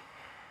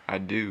 I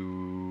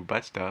do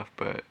butt stuff,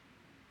 but...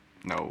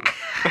 No.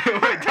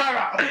 Wait, time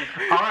out!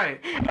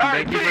 Alright.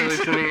 Thank you for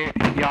listening.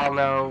 Y'all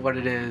know what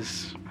it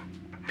is.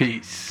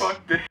 Peace.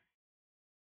 Fuck this.